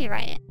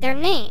copyrighted. They're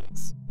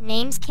names.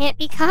 Names can't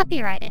be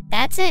copyrighted.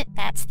 That's it.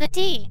 That's the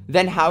T.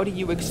 Then how do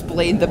you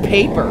explain the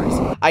papers?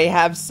 I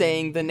have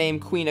saying the name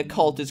Queen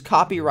Occult is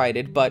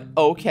copyrighted, but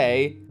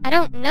okay. I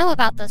don't know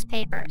about those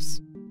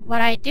papers. What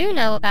I do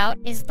know about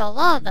is the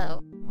law,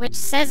 though, which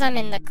says I'm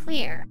in the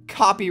clear.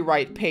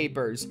 Copyright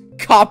papers.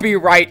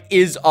 Copyright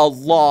is a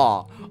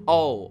law.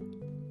 Oh.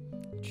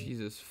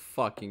 Jesus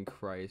fucking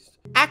Christ.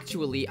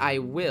 Actually, I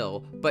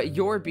will, but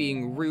you're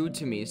being rude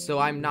to me, so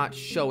I'm not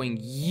showing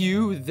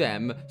you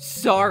them.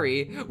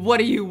 Sorry. What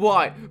do you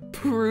want?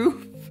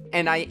 Proof?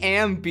 And I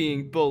am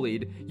being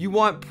bullied. You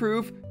want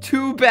proof?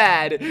 Too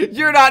bad.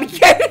 You're not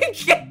getting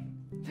it.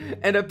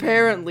 And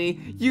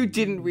apparently, you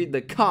didn't read the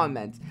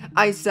comments.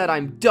 I said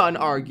I'm done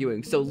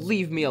arguing, so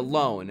leave me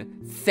alone.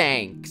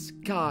 Thanks.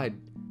 God.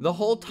 The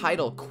whole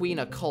title, Queen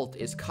Occult,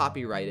 is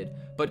copyrighted,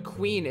 but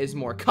Queen is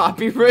more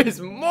copyrighted.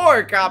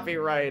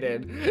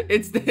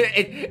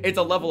 It's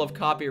a level of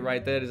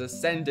copyright that has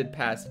ascended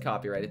past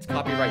copyright. It's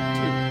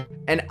copyright 2.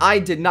 And I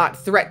did not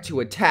threat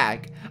to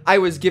attack. I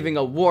was giving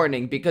a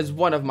warning because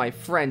one of my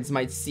friends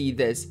might see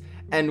this.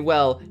 And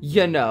well,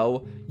 you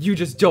know, you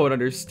just don't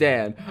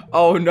understand.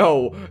 Oh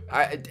no,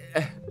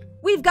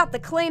 We've got the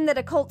claim that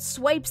a cult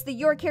swipes the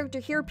Your Character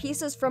Here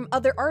pieces from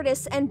other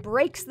artists and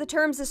breaks the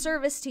terms of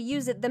service to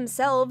use it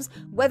themselves,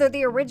 whether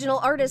the original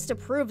artist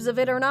approves of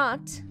it or not.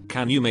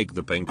 Can you make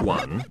the pink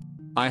one?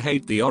 I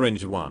hate the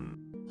orange one.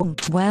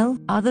 Well,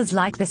 others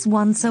like this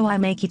one so I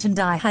make it, and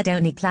I had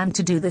only planned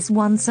to do this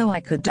one so I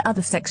could do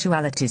other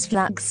sexualities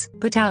flags,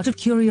 but out of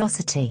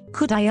curiosity,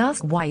 could I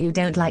ask why you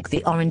don't like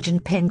the orange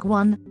and pink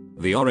one?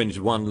 The orange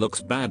one looks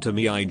bad to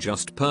me. I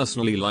just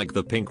personally like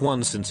the pink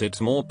one since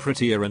it's more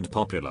prettier and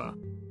popular.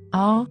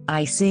 Oh,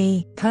 I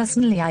see.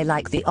 Personally I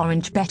like the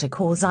orange better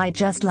cause I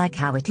just like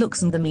how it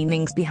looks and the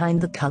meanings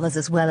behind the colors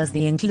as well as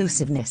the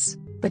inclusiveness.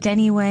 But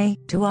anyway,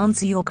 to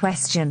answer your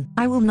question,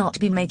 I will not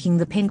be making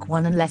the pink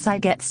one unless I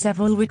get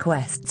several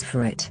requests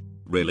for it.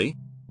 Really?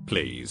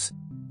 Please.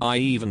 I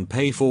even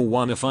pay for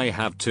one if I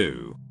have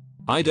to.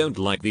 I don't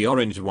like the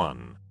orange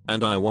one,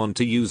 and I want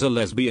to use a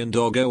lesbian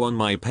doggo on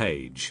my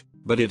page,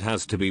 but it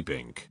has to be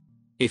pink.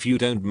 If you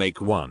don't make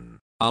one,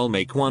 I'll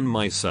make one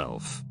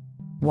myself.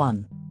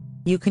 1.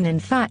 You can in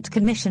fact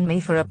commission me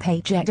for a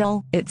page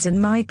doll, it's in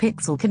my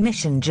Pixel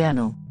commission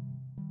journal.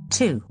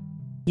 2.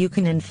 You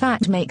can in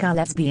fact make a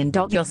lesbian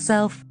dog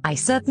yourself. I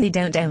certainly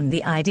don't own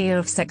the idea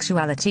of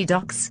sexuality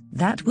docs,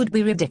 that would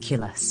be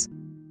ridiculous.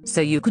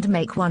 So you could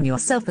make one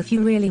yourself if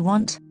you really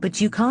want, but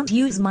you can't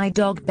use my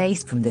dog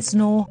based from this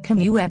nor can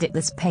you edit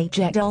this page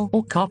doll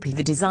or copy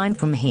the design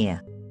from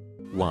here.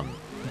 1.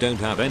 Don't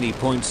have any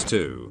points.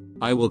 2.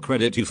 I will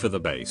credit you for the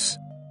base.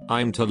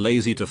 I'm too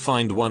lazy to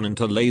find one and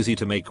too lazy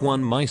to make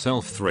one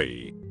myself.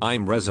 3.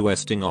 I'm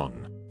requesting on,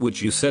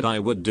 which you said I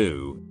would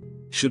do.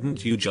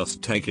 Shouldn't you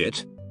just take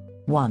it?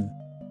 1.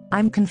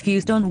 I'm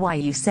confused on why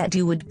you said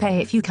you would pay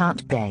if you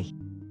can't pay.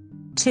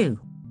 2.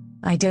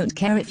 I don't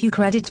care if you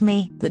credit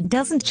me, that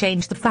doesn't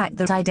change the fact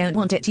that I don't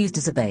want it used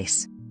as a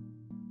base.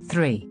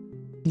 3.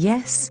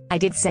 Yes, I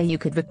did say you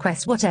could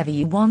request whatever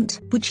you want,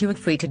 which you are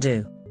free to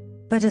do.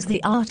 But as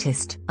the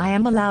artist, I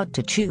am allowed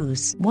to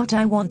choose what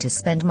I want to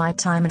spend my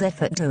time and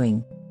effort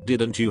doing.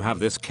 Didn't you have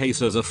this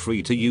case as a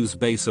free-to-use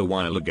base a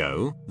while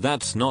ago?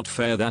 That's not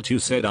fair that you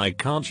said I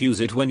can't use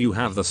it when you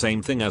have the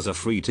same thing as a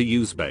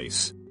free-to-use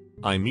base.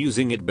 I'm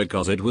using it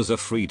because it was a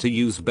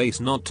free-to-use base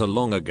not too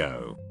long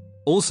ago.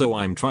 Also,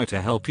 I'm trying to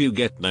help you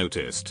get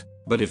noticed,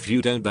 but if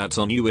you don't, that's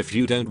on you if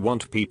you don't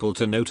want people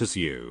to notice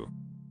you.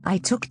 I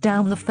took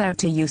down the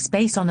fair-to-use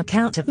base on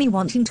account of me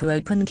wanting to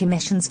open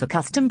commissions for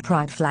custom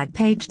pride flag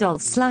page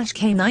dolls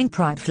 /K9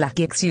 pride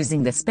flags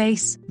using this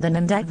base, then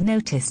and I've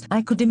noticed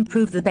I could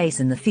improve the base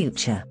in the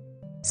future.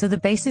 So the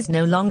base is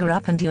no longer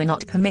up and you are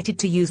not permitted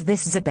to use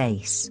this as a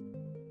base.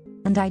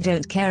 And I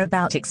don't care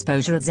about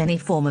exposure as any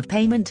form of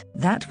payment,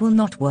 that will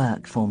not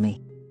work for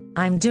me.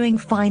 I'm doing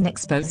fine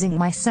exposing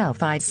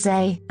myself, I'd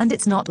say, and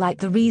it's not like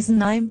the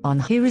reason I'm on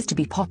here is to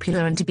be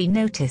popular and to be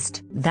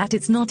noticed, that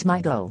it's not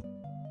my goal.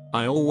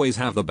 I always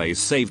have the base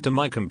saved to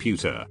my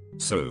computer,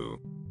 so...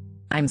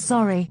 I'm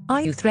sorry,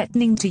 are you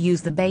threatening to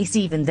use the base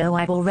even though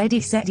I've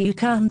already said you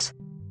can't?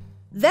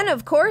 Then,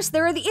 of course,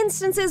 there are the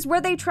instances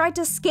where they try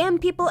to scam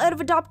people out of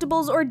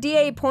adoptables or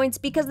DA points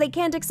because they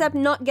can't accept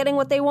not getting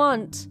what they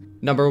want.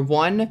 Number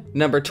 1,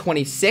 number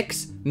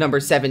 26, number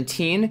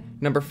 17,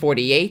 number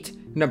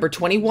 48, number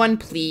 21,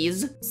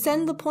 please.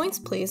 Send the points,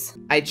 please.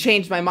 I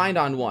changed my mind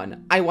on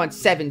one. I want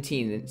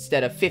 17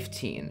 instead of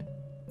 15.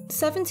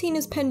 17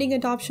 is pending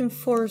adoption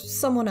for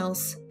someone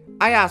else.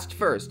 I asked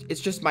first. It's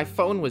just my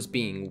phone was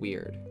being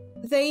weird.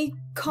 They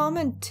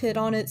commented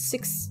on it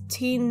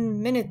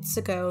 16 minutes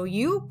ago.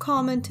 You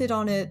commented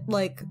on it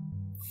like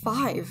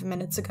 5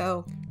 minutes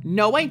ago.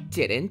 No, I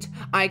didn't.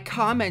 I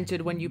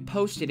commented when you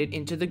posted it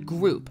into the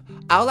group.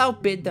 I'll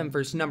outbid them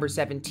for number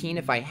 17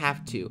 if I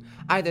have to.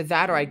 Either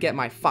that or I get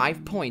my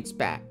 5 points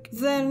back.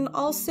 Then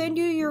I'll send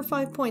you your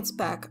 5 points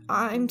back.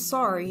 I'm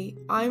sorry.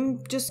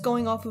 I'm just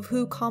going off of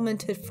who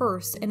commented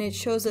first, and it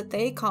shows that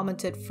they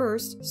commented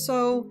first,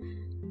 so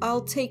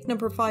I'll take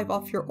number 5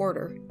 off your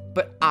order.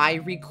 But I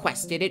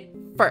requested it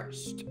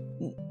first.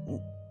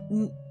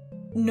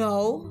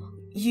 No.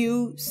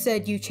 You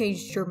said you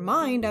changed your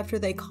mind after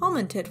they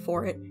commented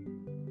for it.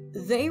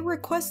 They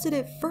requested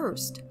it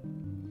first.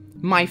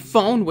 My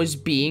phone was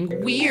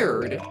being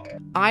weird.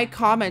 I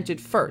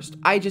commented first.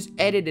 I just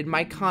edited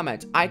my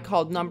comments. I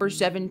called number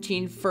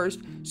 17 first,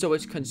 so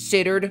it's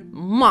considered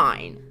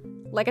mine.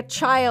 Like a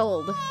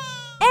child.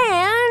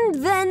 And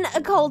then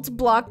a cult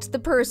blocked the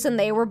person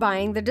they were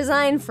buying the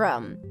design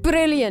from.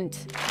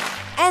 Brilliant.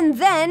 And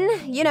then,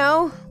 you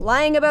know,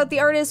 lying about the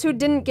artist who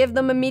didn't give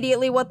them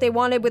immediately what they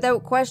wanted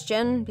without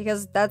question,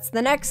 because that's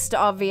the next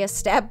obvious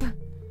step.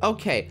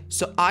 Okay,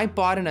 so I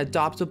bought an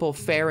adoptable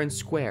fair and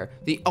square.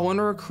 The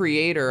owner or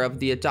creator of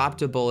the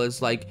adoptable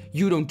is like,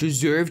 you don't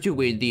deserve to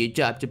win the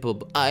adoptable,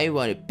 but I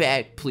want it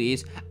back,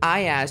 please.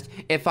 I asked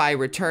if I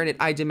return it,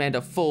 I demand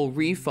a full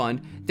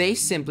refund. They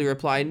simply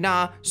replied,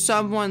 nah,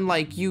 someone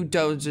like you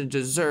doesn't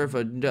deserve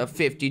a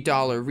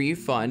 $50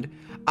 refund.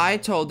 I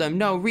told them,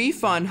 no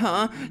refund,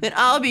 huh? Then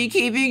I'll be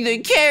keeping the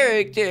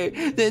character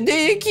that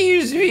they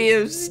accused me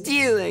of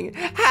stealing.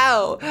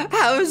 How?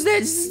 How is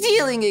that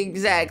stealing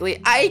exactly?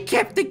 I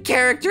kept the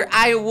character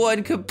I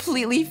won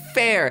completely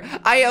fair.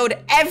 I owed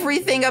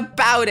everything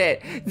about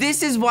it.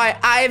 This is why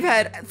I've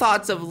had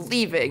thoughts of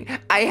leaving.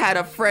 I had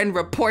a friend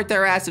report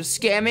their ass of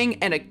scamming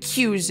and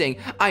accusing.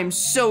 I'm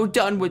so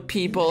done with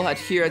people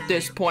here at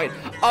this point.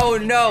 Oh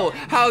no,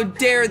 how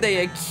dare they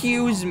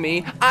accuse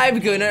me? I'm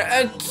gonna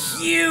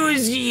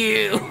accuse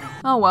you.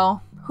 Oh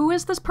well, who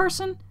is this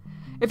person?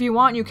 If you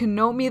want, you can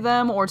note me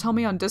them or tell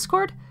me on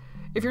Discord.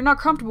 If you're not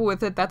comfortable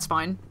with it, that's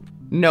fine.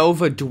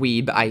 Nova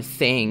dweeb, I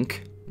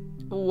think.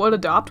 What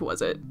adopt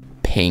was it?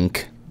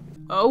 Pink.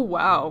 Oh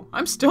wow,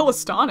 I'm still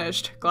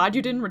astonished. Glad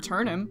you didn't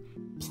return him.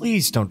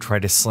 Please don't try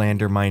to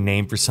slander my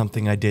name for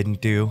something I didn't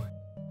do.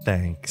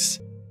 Thanks.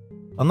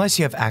 Unless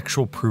you have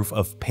actual proof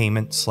of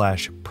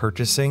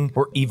payment/purchasing,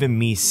 or even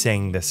me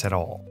saying this at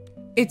all.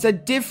 It's a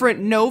different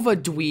Nova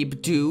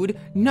dweeb, dude.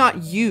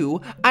 Not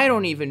you. I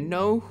don't even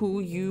know who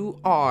you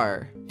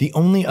are. The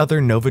only other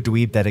Nova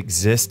dweeb that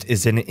exists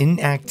is an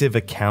inactive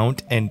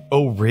account, and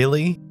oh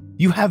really?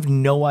 You have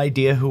no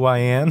idea who I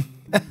am?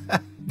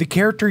 The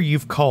character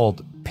you've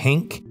called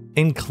Pink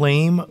and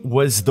claim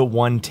was the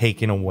one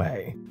taken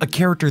away. A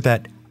character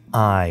that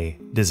I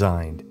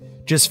designed.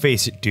 Just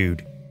face it,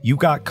 dude. You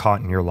got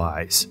caught in your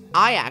lies.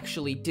 I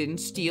actually didn't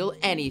steal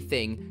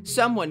anything.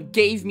 Someone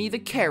gave me the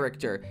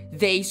character.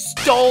 They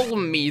stole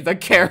me the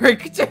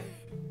character.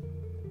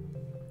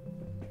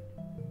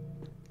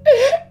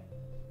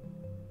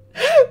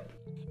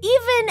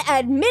 Even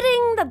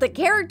admitting that the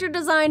character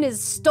design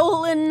is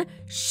stolen,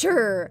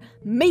 sure,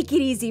 make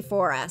it easy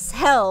for us.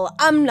 Hell,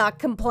 I'm not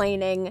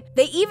complaining.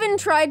 They even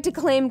tried to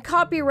claim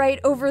copyright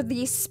over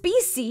the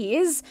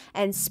species,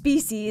 and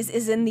species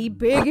is in the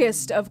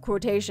biggest of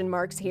quotation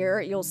marks here,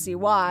 you'll see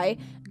why,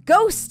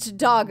 ghost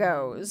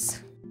doggos.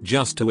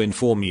 Just to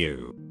inform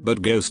you,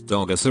 but ghost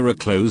doggos are a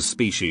closed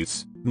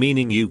species,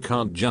 meaning you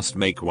can't just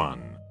make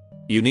one.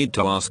 You need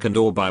to ask and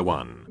or buy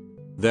one.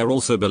 They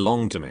also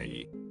belong to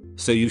me.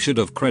 So you should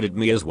have credited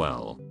me as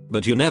well,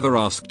 but you never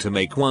asked to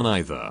make one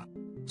either.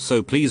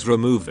 So please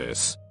remove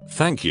this,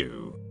 thank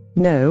you.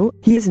 No,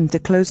 he isn't a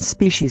closed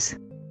species.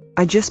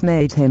 I just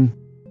made him.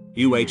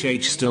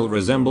 UHH still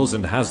resembles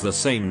and has the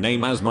same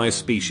name as my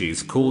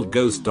species called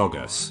Ghost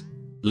Doggos.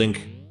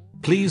 Link,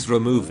 please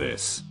remove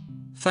this.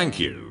 Thank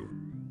you.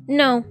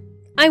 No,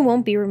 I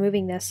won't be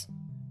removing this.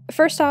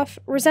 First off,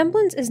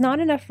 resemblance is not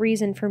enough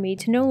reason for me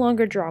to no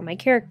longer draw my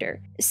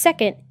character.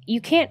 Second,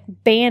 you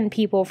can't ban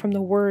people from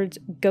the words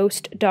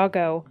ghost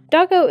doggo.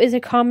 Doggo is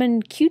a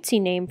common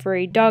cutesy name for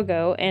a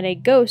doggo, and a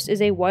ghost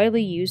is a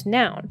widely used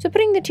noun, so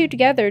putting the two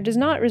together does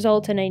not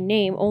result in a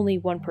name only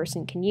one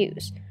person can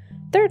use.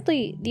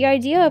 Thirdly, the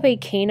idea of a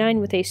canine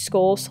with a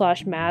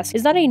skull/mask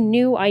is not a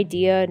new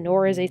idea,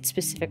 nor is it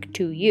specific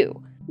to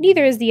you.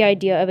 Neither is the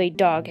idea of a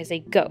dog as a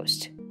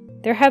ghost.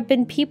 There have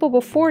been people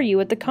before you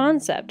with the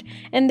concept,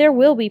 and there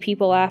will be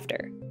people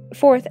after.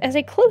 Fourth, as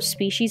a close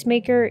species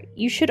maker,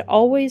 you should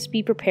always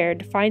be prepared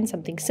to find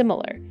something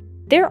similar.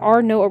 There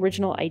are no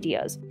original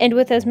ideas, and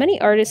with as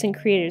many artists and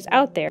creators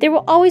out there, there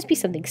will always be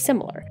something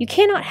similar. You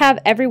cannot have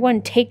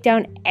everyone take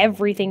down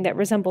everything that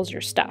resembles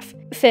your stuff.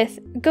 Fifth,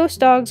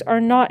 ghost dogs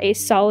are not a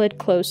solid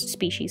closed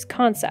species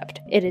concept.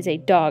 It is a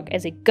dog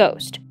as a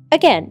ghost.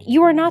 Again,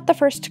 you are not the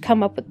first to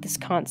come up with this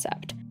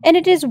concept. And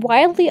it is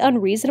wildly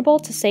unreasonable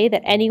to say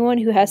that anyone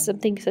who has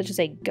something such as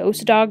a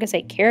ghost dog as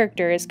a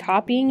character is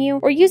copying you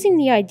or using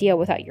the idea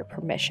without your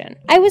permission.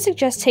 I would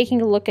suggest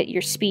taking a look at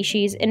your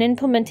species and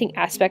implementing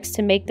aspects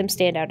to make them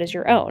stand out as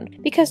your own,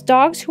 because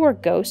dogs who are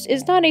ghosts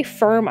is not a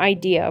firm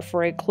idea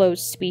for a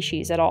closed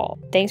species at all.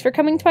 Thanks for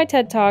coming to my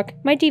TED Talk.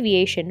 My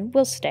deviation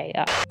will stay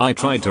up. I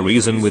tried to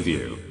reason with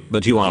you,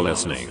 but you are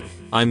listening.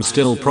 I'm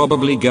still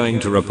probably going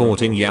to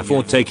reporting ya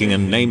for taking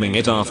and naming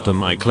it after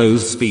my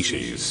closed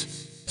species.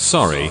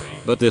 Sorry,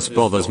 but this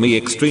bothers me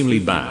extremely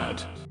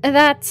bad.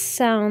 That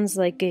sounds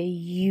like a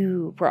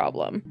you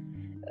problem.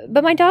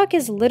 But my dog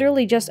is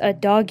literally just a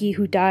doggy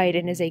who died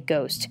and is a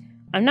ghost.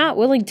 I'm not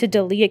willing to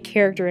delete a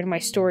character in my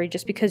story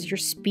just because your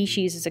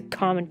species is a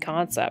common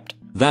concept.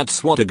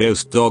 That's what a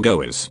ghost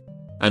doggo is.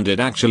 And it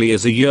actually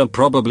is a year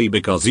probably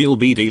because you'll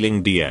be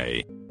dealing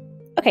DA.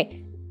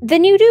 Okay,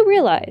 then you do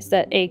realize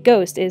that a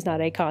ghost is not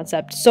a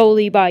concept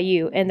solely by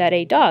you, and that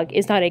a dog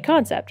is not a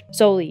concept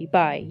solely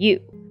by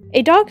you.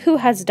 A dog who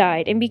has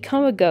died and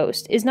become a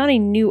ghost is not a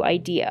new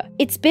idea.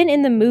 It's been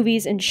in the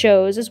movies and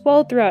shows as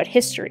well throughout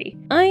history.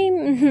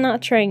 I'm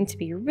not trying to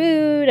be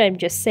rude, I'm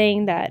just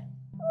saying that,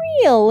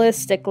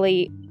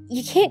 realistically,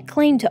 you can't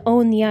claim to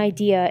own the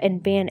idea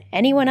and ban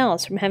anyone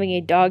else from having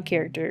a dog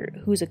character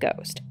who's a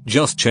ghost.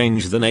 Just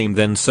change the name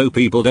then so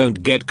people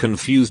don't get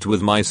confused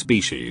with my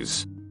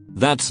species.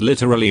 That's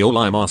literally all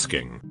I'm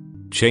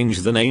asking.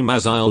 Change the name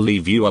as I'll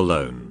leave you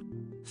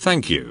alone.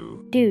 Thank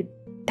you. Dude,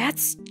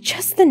 that's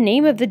just the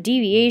name of the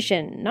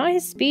deviation, not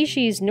his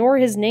species nor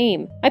his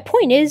name. My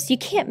point is, you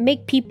can't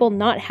make people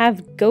not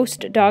have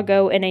ghost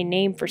doggo in a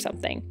name for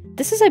something.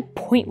 This is a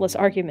pointless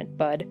argument,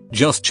 bud.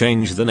 Just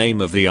change the name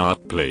of the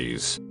art,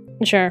 please.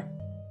 Sure.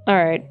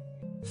 Alright.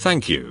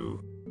 Thank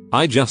you.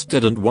 I just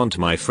didn't want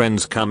my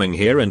friends coming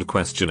here and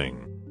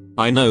questioning.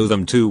 I know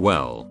them too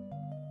well.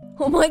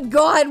 Oh my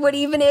god, what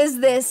even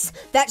is this?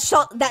 That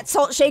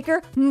salt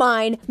shaker?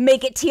 Mine.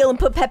 Make it teal and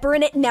put pepper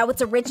in it, now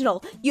it's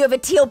original. You have a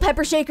teal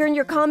pepper shaker in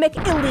your comic?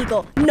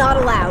 Illegal. Not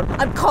allowed.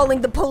 I'm calling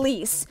the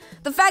police.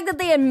 The fact that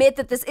they admit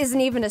that this isn't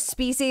even a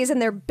species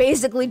and they're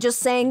basically just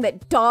saying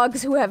that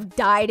dogs who have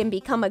died and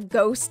become a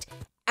ghost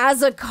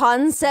as a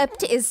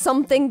concept is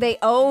something they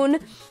own,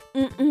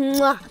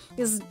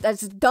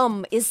 that's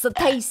dumb. It's so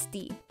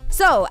tasty.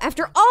 So,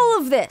 after all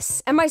of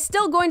this, am I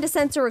still going to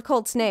censor a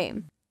cult's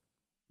name?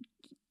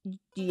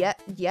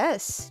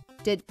 Yes.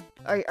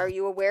 Are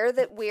you aware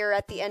that we're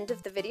at the end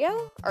of the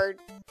video? Are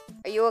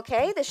you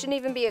okay? This shouldn't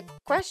even be a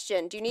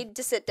question. Do you need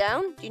to sit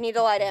down? Do you need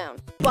to lie down?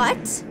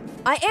 But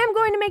I am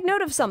going to make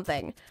note of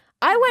something.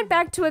 I went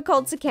back to a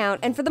cult's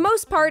account, and for the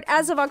most part,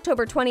 as of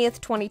October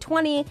 20th,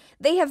 2020,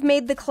 they have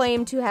made the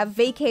claim to have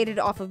vacated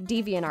off of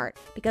DeviantArt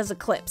because of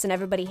clips and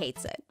everybody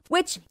hates it.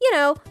 Which, you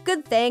know,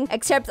 good thing,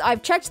 except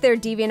I've checked their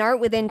DeviantArt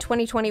within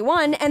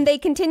 2021 and they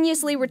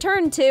continuously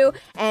return to,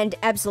 and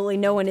absolutely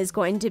no one is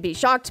going to be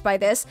shocked by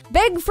this,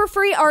 beg for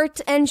free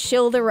art and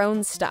shill their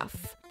own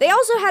stuff. They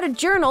also had a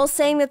journal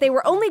saying that they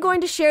were only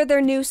going to share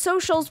their new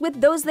socials with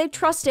those they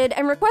trusted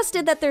and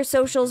requested that their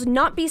socials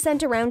not be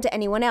sent around to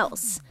anyone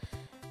else.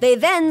 They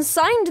then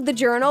signed the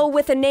journal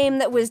with a name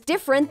that was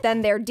different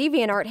than their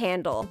DeviantArt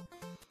handle.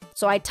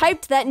 So I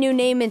typed that new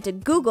name into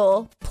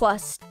Google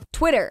plus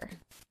Twitter.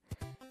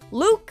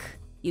 Luke,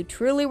 you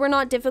truly were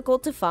not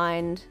difficult to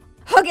find.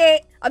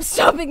 Okay, I'm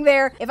stopping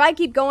there. If I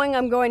keep going,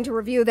 I'm going to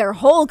review their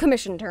whole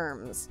commission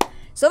terms.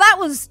 So that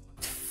was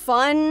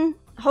fun.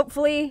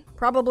 Hopefully,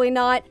 probably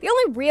not. The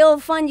only real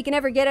fun you can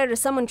ever get out of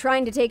someone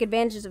trying to take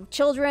advantage of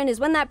children is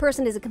when that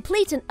person is a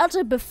complete and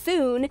utter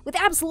buffoon with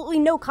absolutely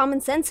no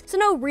common sense, so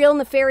no real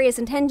nefarious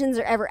intentions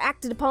are ever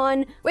acted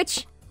upon,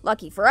 which,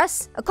 lucky for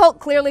us, a cult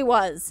clearly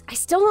was. I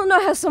still don't know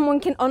how someone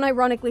can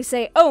unironically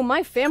say, oh,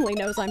 my family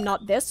knows I'm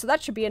not this, so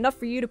that should be enough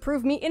for you to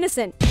prove me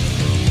innocent.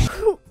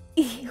 Who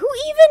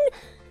even?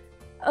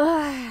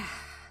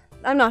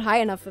 I'm not high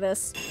enough for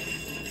this.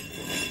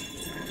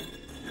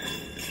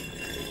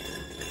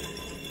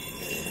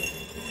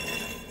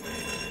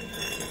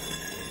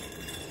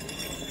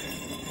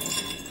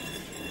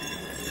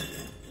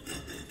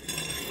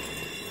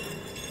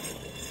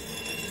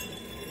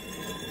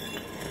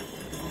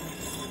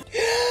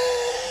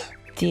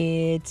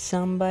 Did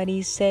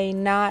somebody say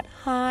not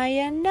high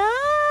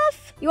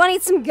enough? You wanna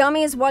eat some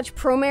gummies, watch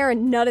Promare,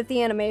 and nut at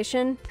the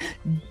animation?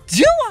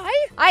 Do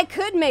I? I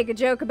could make a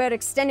joke about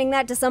extending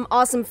that to some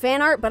awesome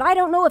fan art, but I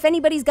don't know if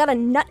anybody's got a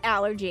nut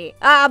allergy.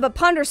 But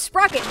Ponder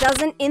Sprocket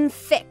doesn't in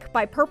Thicc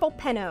by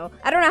PurplePenno.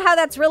 I don't know how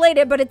that's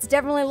related, but it's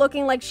definitely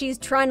looking like she's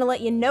trying to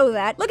let you know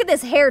that. Look at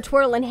this hair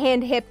twirl and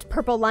hand-hipped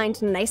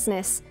purple-lined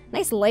niceness.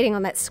 Nice lighting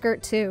on that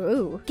skirt, too.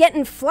 Ooh.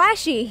 Getting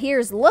flashy,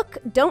 here's Look,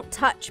 Don't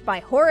Touch by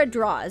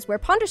HoraDraws, where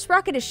Ponder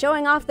Sprocket is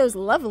showing off those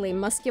lovely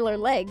muscular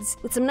legs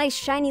with some nice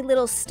shiny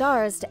little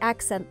stars to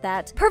accent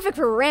that. Perfect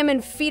for ramming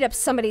feet up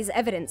somebody's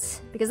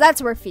evidence, because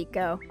that's where feet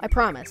go, I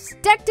promise.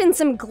 Decked in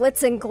some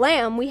glitz and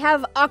glam, we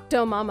have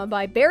Octomama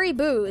by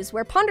BerryBooze,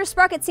 where Ponder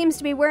Sprocket seems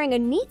to be wearing a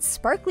neat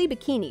sparkly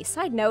bikini.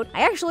 Side note,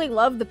 I actually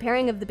love the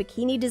pairing of the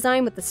bikini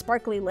design with the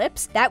sparkly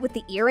lips. That with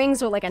the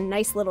earrings are like a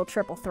nice little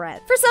triple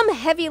threat. For some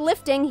heavy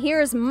lifting,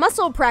 here's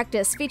Muscle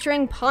Practice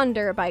featuring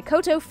Ponder by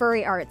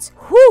Kotofurryarts.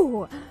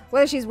 Whew!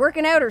 Whether she's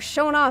working out or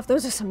showing off,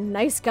 those are some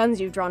nice guns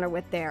you've drawn her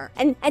with there.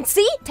 And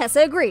see?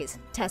 Tessa agrees.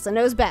 Tessa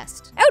knows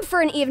best. Out for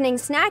an evening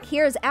snack,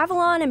 here's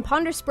Avalon and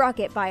Ponder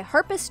Sprocket by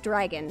Harpist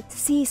Dragon.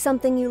 See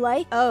something you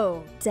like?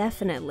 Oh,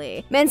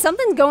 definitely. Man,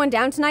 something's going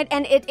down tonight,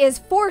 and it is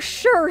for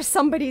sure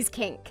somebody's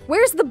kink.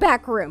 Where's the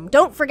back room?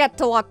 Don't forget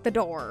to lock the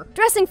door.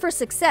 Dressing for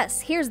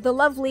success, here's the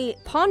lovely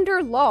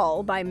Ponder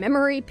Lol by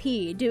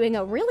Memori-P, doing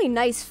a really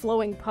nice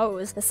flowing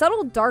pose. The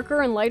subtle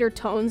darker and lighter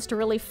tones to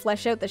really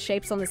flesh out the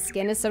shapes on the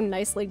skin is so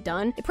nicely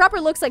done. It proper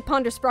looks like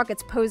Ponder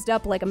Sprocket's posed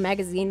up like a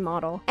magazine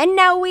model. And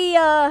now we,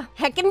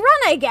 heckin' run,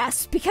 I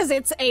guess, because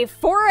it's a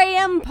 4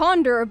 a.m.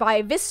 Ponder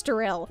by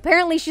Vistoril.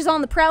 Apparently she's on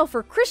the prowl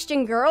for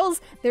Christian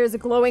girls. There's a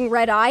glowing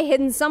red eye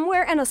hidden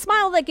somewhere and a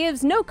smile that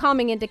gives no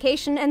calming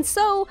indication, and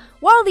so,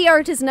 while the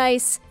art is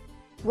nice,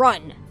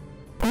 run.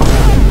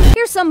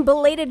 Here's some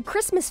belated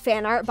Christmas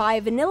fan art by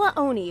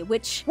Vanilla-oni,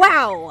 which,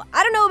 wow,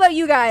 I don't know about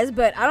you guys,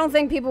 but I don't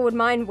think people would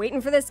mind waiting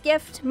for this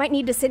gift. Might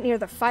need to sit near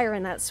the fire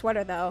in that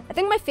sweater, though. I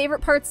think my favorite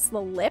part's the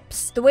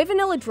lips. The way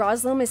Vanilla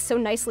draws them is so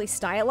nicely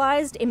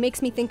stylized, it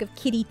makes me think of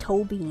kitty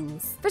toe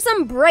beans. For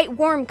some bright,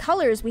 warm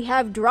colors, we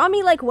have Draw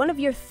Me Like One of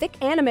Your Thick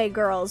Anime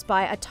Girls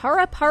by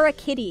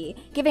Atara-parakitty,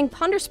 giving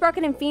Ponder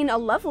Sprocket and Fiend a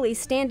lovely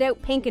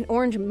standout pink and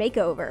orange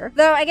makeover.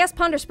 Though I guess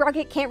Ponder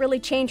Sprocket can't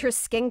really change her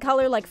skin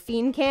color like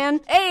Fiend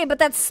can. Hey, but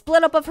that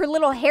split up of her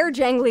little hair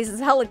janglies is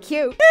hella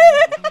cute.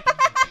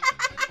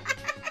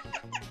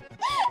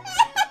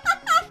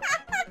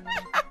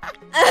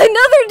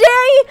 Another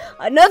day,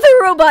 another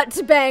robot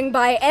to bang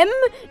by M.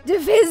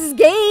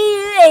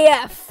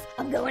 AF.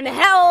 I'm going to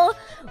hell.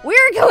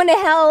 We're going to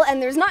hell,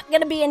 and there's not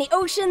gonna be any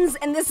oceans,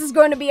 and this is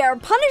going to be our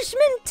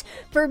punishment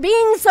for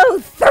being so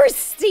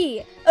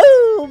thirsty.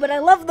 Ooh, but I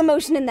love the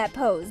motion in that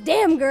pose.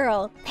 Damn,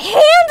 girl. Hand?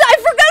 I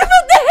forgot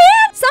about the hand!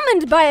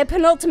 Summoned by a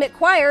penultimate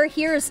choir,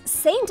 here's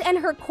Saint and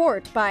Her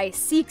Court by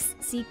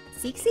CXXY?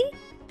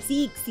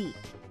 CXXY.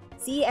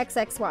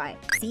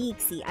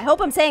 CXXY. I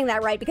hope I'm saying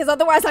that right, because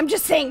otherwise I'm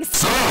just saying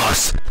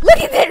sauce. Look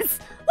at this!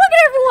 Look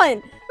at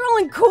everyone! They're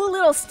Feeling cool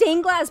little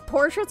stained glass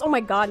portraits? Oh my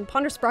god, and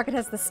Ponder Sprocket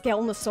has the scale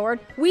and the sword.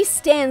 We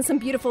stand some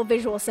beautiful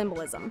visual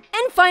symbolism.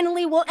 And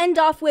finally, we'll end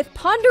off with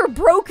Ponder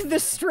Broke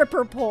the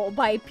Stripper Pole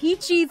by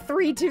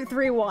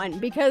Peachy3231,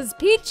 because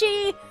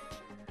Peachy...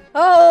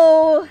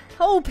 Oh,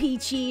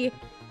 Peachy,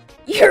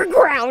 you're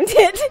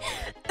grounded.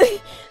 Who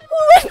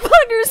let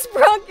Ponder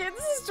Sprocket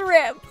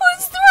strip?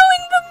 Who's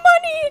throwing the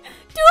money?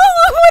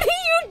 Dula, what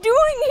are you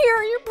doing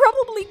here? You're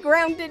probably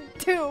grounded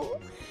too.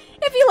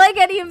 If you like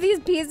any of these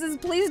pieces,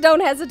 please don't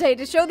hesitate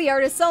to show the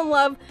artist some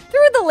love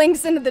through the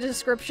links in the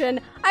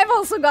description. I've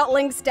also got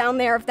links down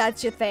there if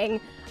that's your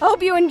thing. I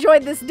hope you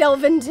enjoyed this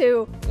delve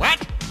into...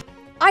 What?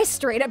 I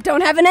straight up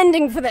don't have an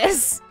ending for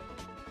this.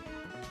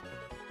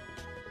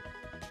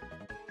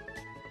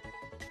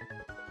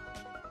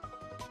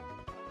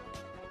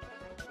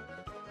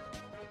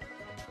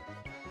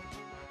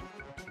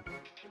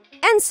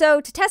 And so,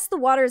 to test the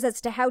waters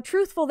as to how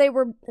truthful they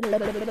were...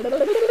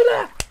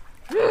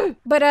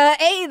 But,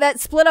 that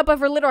split up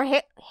of her little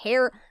hair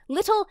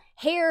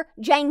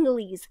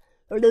janglies.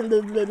 But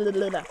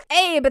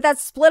that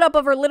split up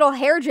of her little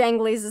hair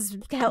janglies is...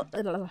 but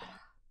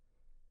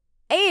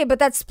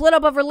that split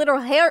up of her little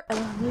hair...